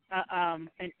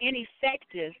an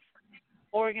ineffective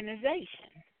organization.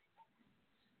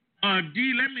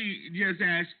 Dee, let me just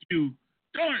ask you,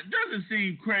 doesn't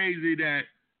seem crazy that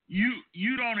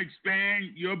you don't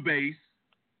expand your base.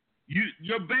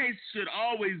 Your base should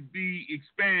always be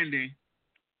expanding,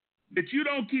 but you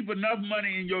don't keep enough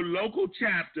money in your local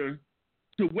chapter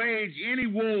to wage any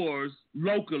wars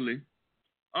locally,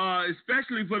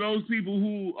 especially for those people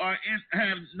who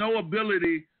have no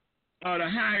ability to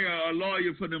hire a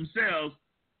lawyer for themselves.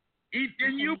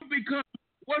 And you become,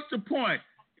 what's the point?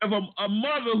 If a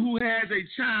mother who has a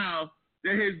child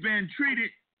that has been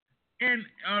treated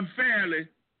unfairly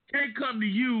can't come to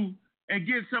you and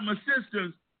get some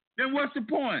assistance, then what's the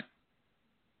point?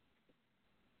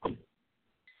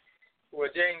 Well,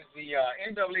 James, the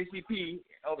NAACP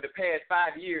over the past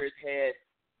 5 years had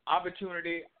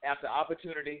opportunity after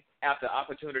opportunity after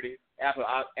opportunity after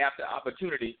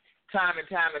opportunity, time and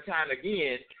time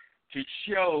again, to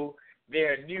show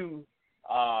their new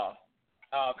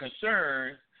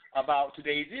concern about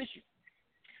today's issue.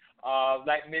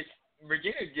 Like Ms.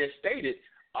 Virginia just stated,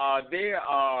 they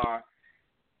are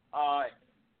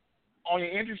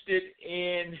only interested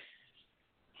in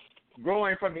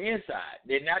growing from the inside.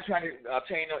 They're not trying to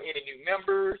obtain any new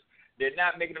members. They're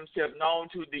not making themselves known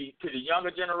to the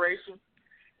younger generation.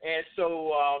 And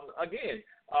so again,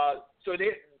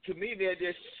 to me, they're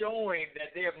just showing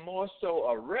that they're more so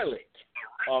a relic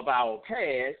of our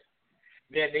past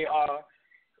than they are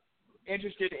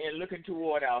interested in looking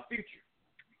toward our future.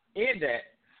 In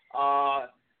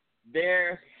that,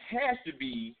 there has to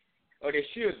be, or there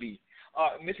should be,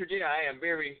 Ms. Virginia, I am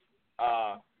very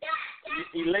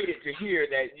elated to hear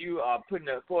that you are putting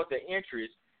forth the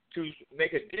interest to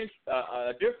make a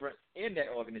difference in that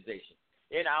organization,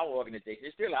 in our organization.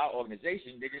 It's still our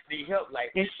organization. They just need help,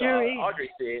 like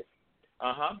Audrey said.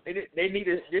 They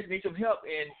just need some help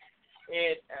in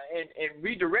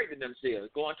redirecting themselves,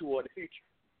 going toward the future.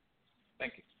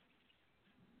 Thank you.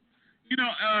 You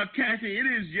know, Kathy, it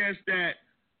is just that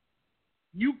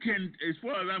you can, as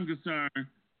far as I'm concerned,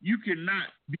 you cannot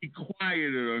be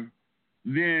quieter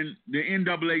than the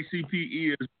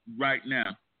NAACP is right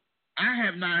now. I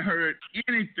have not heard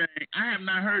anything. I have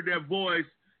not heard their voice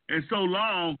in so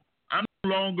long. I'm no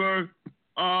longer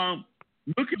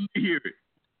looking to hear it.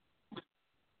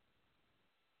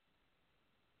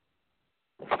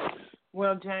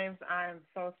 Well, James, I'm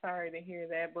so sorry to hear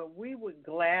that, but we would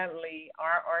gladly,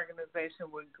 our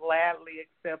organization would gladly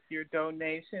accept your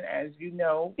donation, as you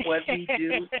know what we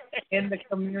do in the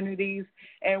communities,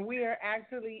 and we are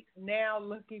actually now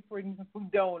looking for new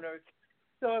donors.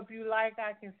 So if you like,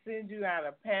 I can send you out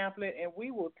a pamphlet, and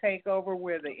we will take over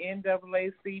where the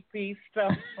NAACP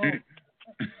stuff.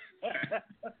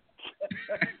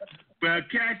 Well,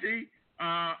 Kathy,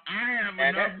 I have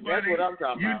enough money. That's what I'm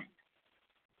talking about.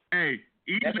 Hey,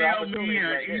 email me.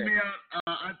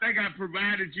 I think I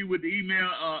provided you with the email.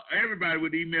 Everybody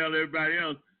would email everybody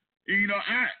else.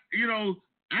 I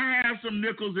have some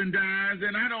nickels and dimes,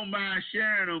 and I don't mind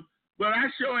sharing them. But I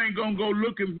sure ain't gonna go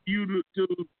looking for you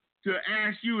to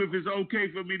ask you if it's okay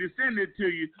for me to send it to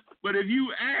you. But if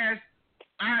you ask,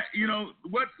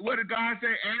 what did God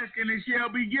say? Ask and it shall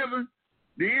be given.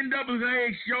 The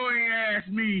NAACP sure ain't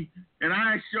asked me, and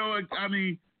I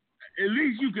mean, at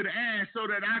least you could ask so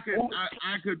that I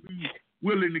could be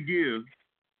willing to give.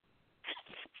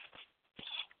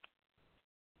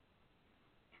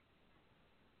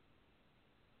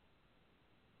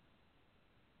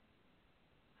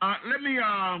 Let me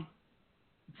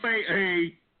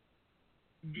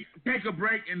take a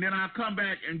break, and then I'll come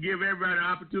back and give everybody an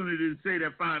opportunity to say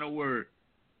their final word.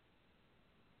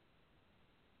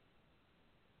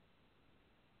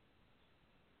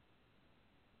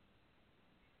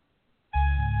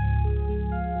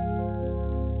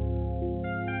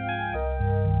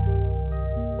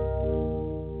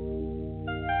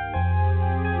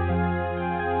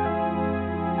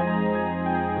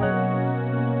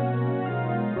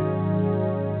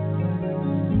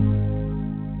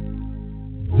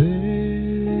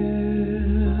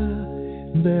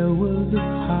 There was a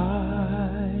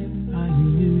time I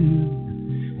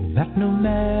knew that no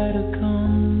matter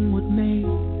come what may,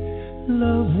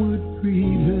 love would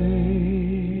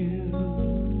prevail.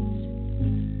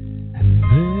 And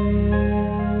then,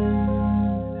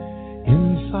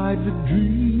 inside the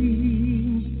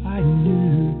dreams I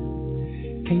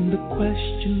knew, came the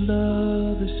question,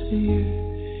 love is fear,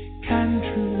 can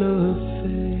true love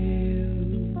fail?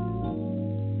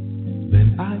 Then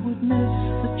I would miss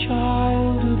the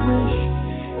childhood wish,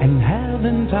 and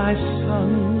haven't I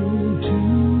sung to you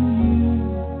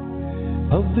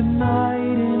of the knight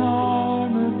in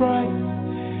armor bright,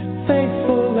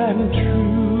 faithful and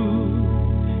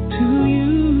true to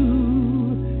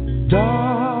you,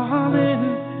 darling,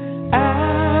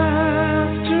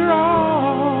 after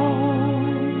all.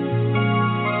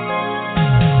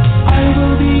 I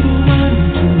will be the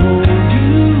one to hold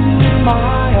you in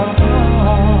my arms.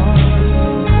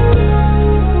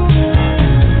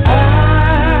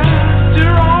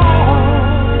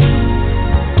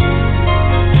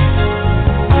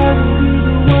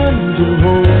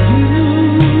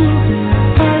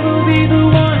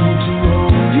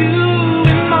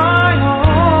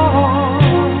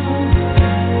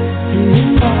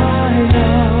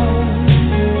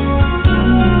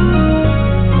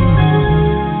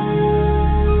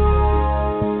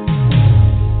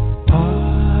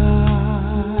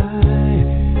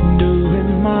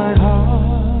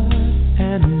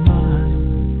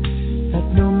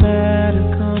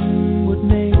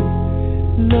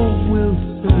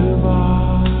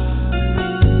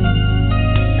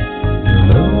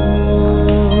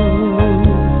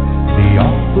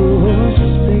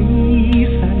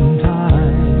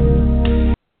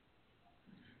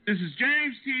 This is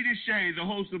James T. DeShay, the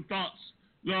host of Thoughts,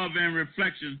 Love, and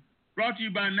Reflection, brought to you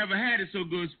by Never Had It So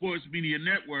Good Sports Media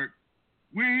Network.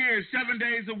 We're here 7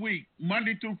 days a week,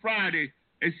 Monday through Friday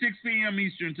at 6 p.m.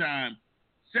 Eastern Time,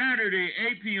 Saturday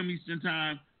 8 p.m. Eastern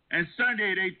Time, and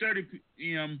Sunday at 8:30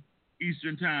 p.m.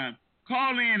 Eastern Time.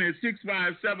 Call in at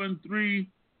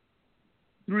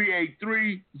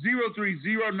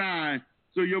 657-383-0309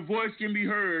 so your voice can be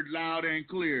heard loud and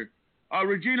clear.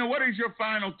 Regina, what is your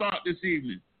final thought this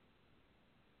evening?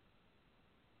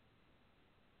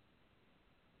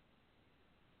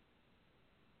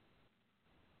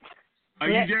 Are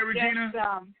you there, Regina?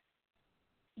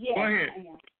 Yeah. Go ahead.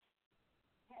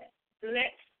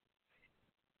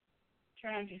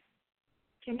 Can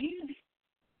you hear me?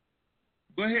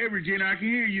 Go ahead, Regina. I can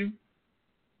hear you.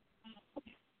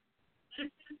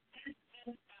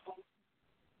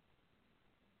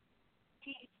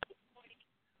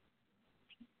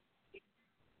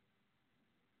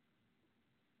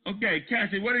 Okay,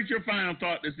 Cassie, what is your final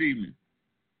thought this evening?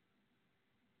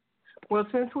 Well,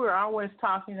 since we're always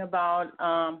talking about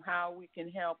how we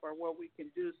can help or what we can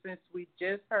do, since we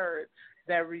just heard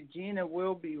that Regina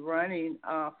will be running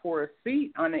for a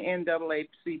seat on the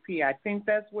NAACP, I think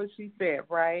that's what she said,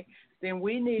 right? Then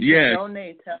we need to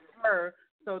donate to her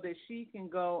so that she can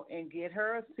go and get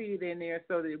her a seat in there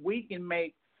so that we can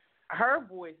make her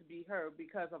voice be heard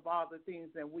because of all the things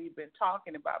that we've been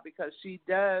talking about, because she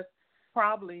does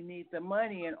probably need the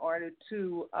money in order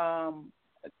to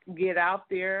get out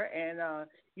there and,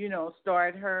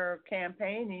 start her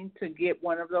campaigning to get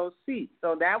one of those seats.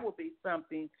 So that would be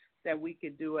something that we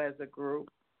could do as a group.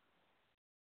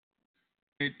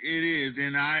 It is,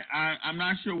 and I'm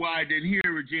not sure why I didn't hear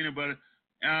Regina, but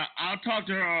I'll talk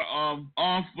to her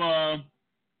off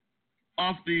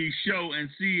the show and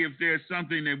see if there's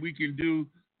something that we can do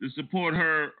to support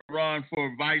her run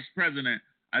for vice president,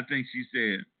 I think she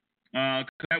said.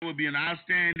 That would be an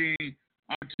outstanding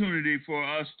opportunity for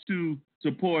us to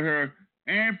support her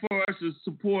and for us to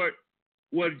support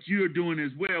what you're doing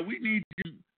as well. We need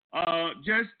to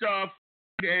just find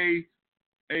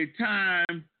a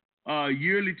time,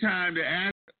 yearly time to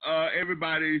ask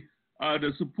everybody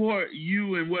to support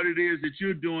you and what it is that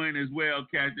you're doing as well,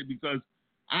 Kathy, because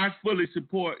I fully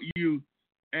support you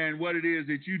and what it is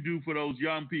that you do for those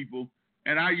young people.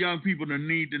 And our young people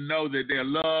need to know that they're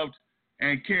loved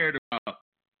and cared about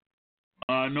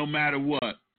no matter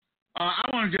what. I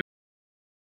want to just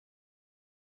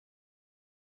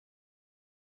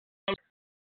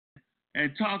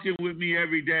and talking with me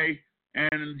every day,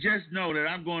 and just know that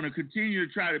I'm going to continue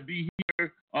to try to be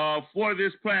here for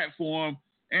this platform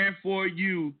and for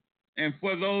you and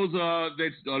for those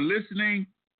that are listening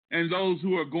and those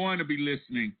who are going to be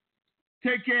listening.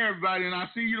 Take care, everybody, and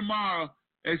I'll see you tomorrow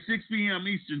at 6 p.m.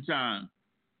 Eastern Time.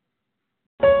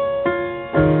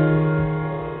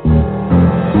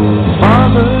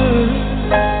 Father,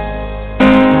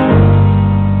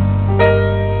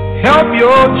 help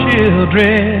your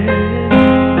children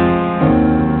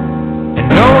and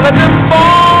don't let them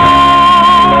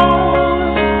fall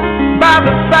by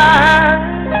the side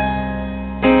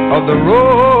of the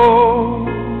road,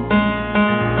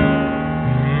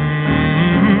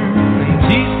 and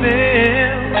teach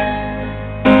them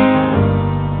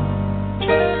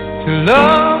to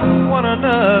love one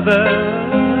another,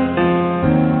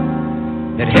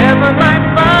 that heaven might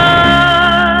find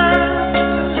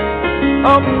a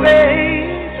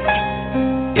place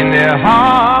in their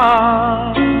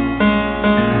heart.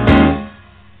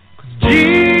 'Cause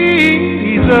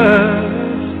Jesus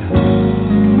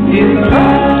is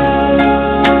love.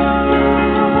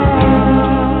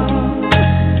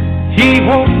 He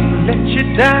won't let you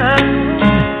down,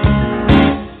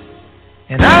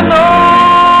 and I know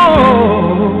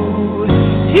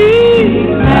He's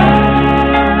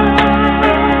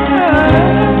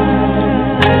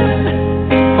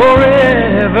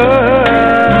forever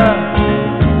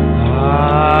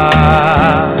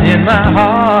in my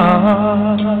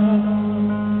heart.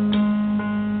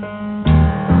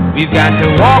 We've got to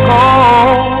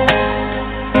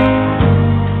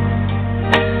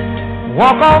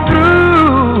walk on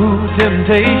through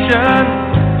temptation,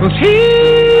 'cause His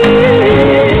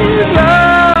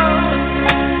love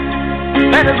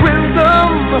and His wisdom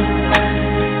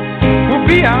will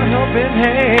be our helping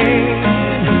hand.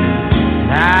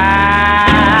 I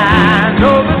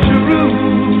know the truth,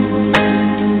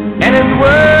 and His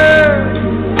word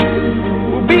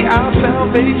will be our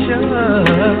salvation.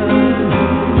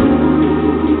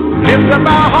 Lift up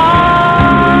our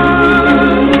hearts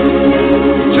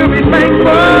to be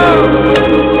thankful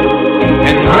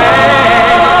and glad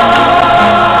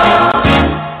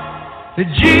that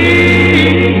Jesus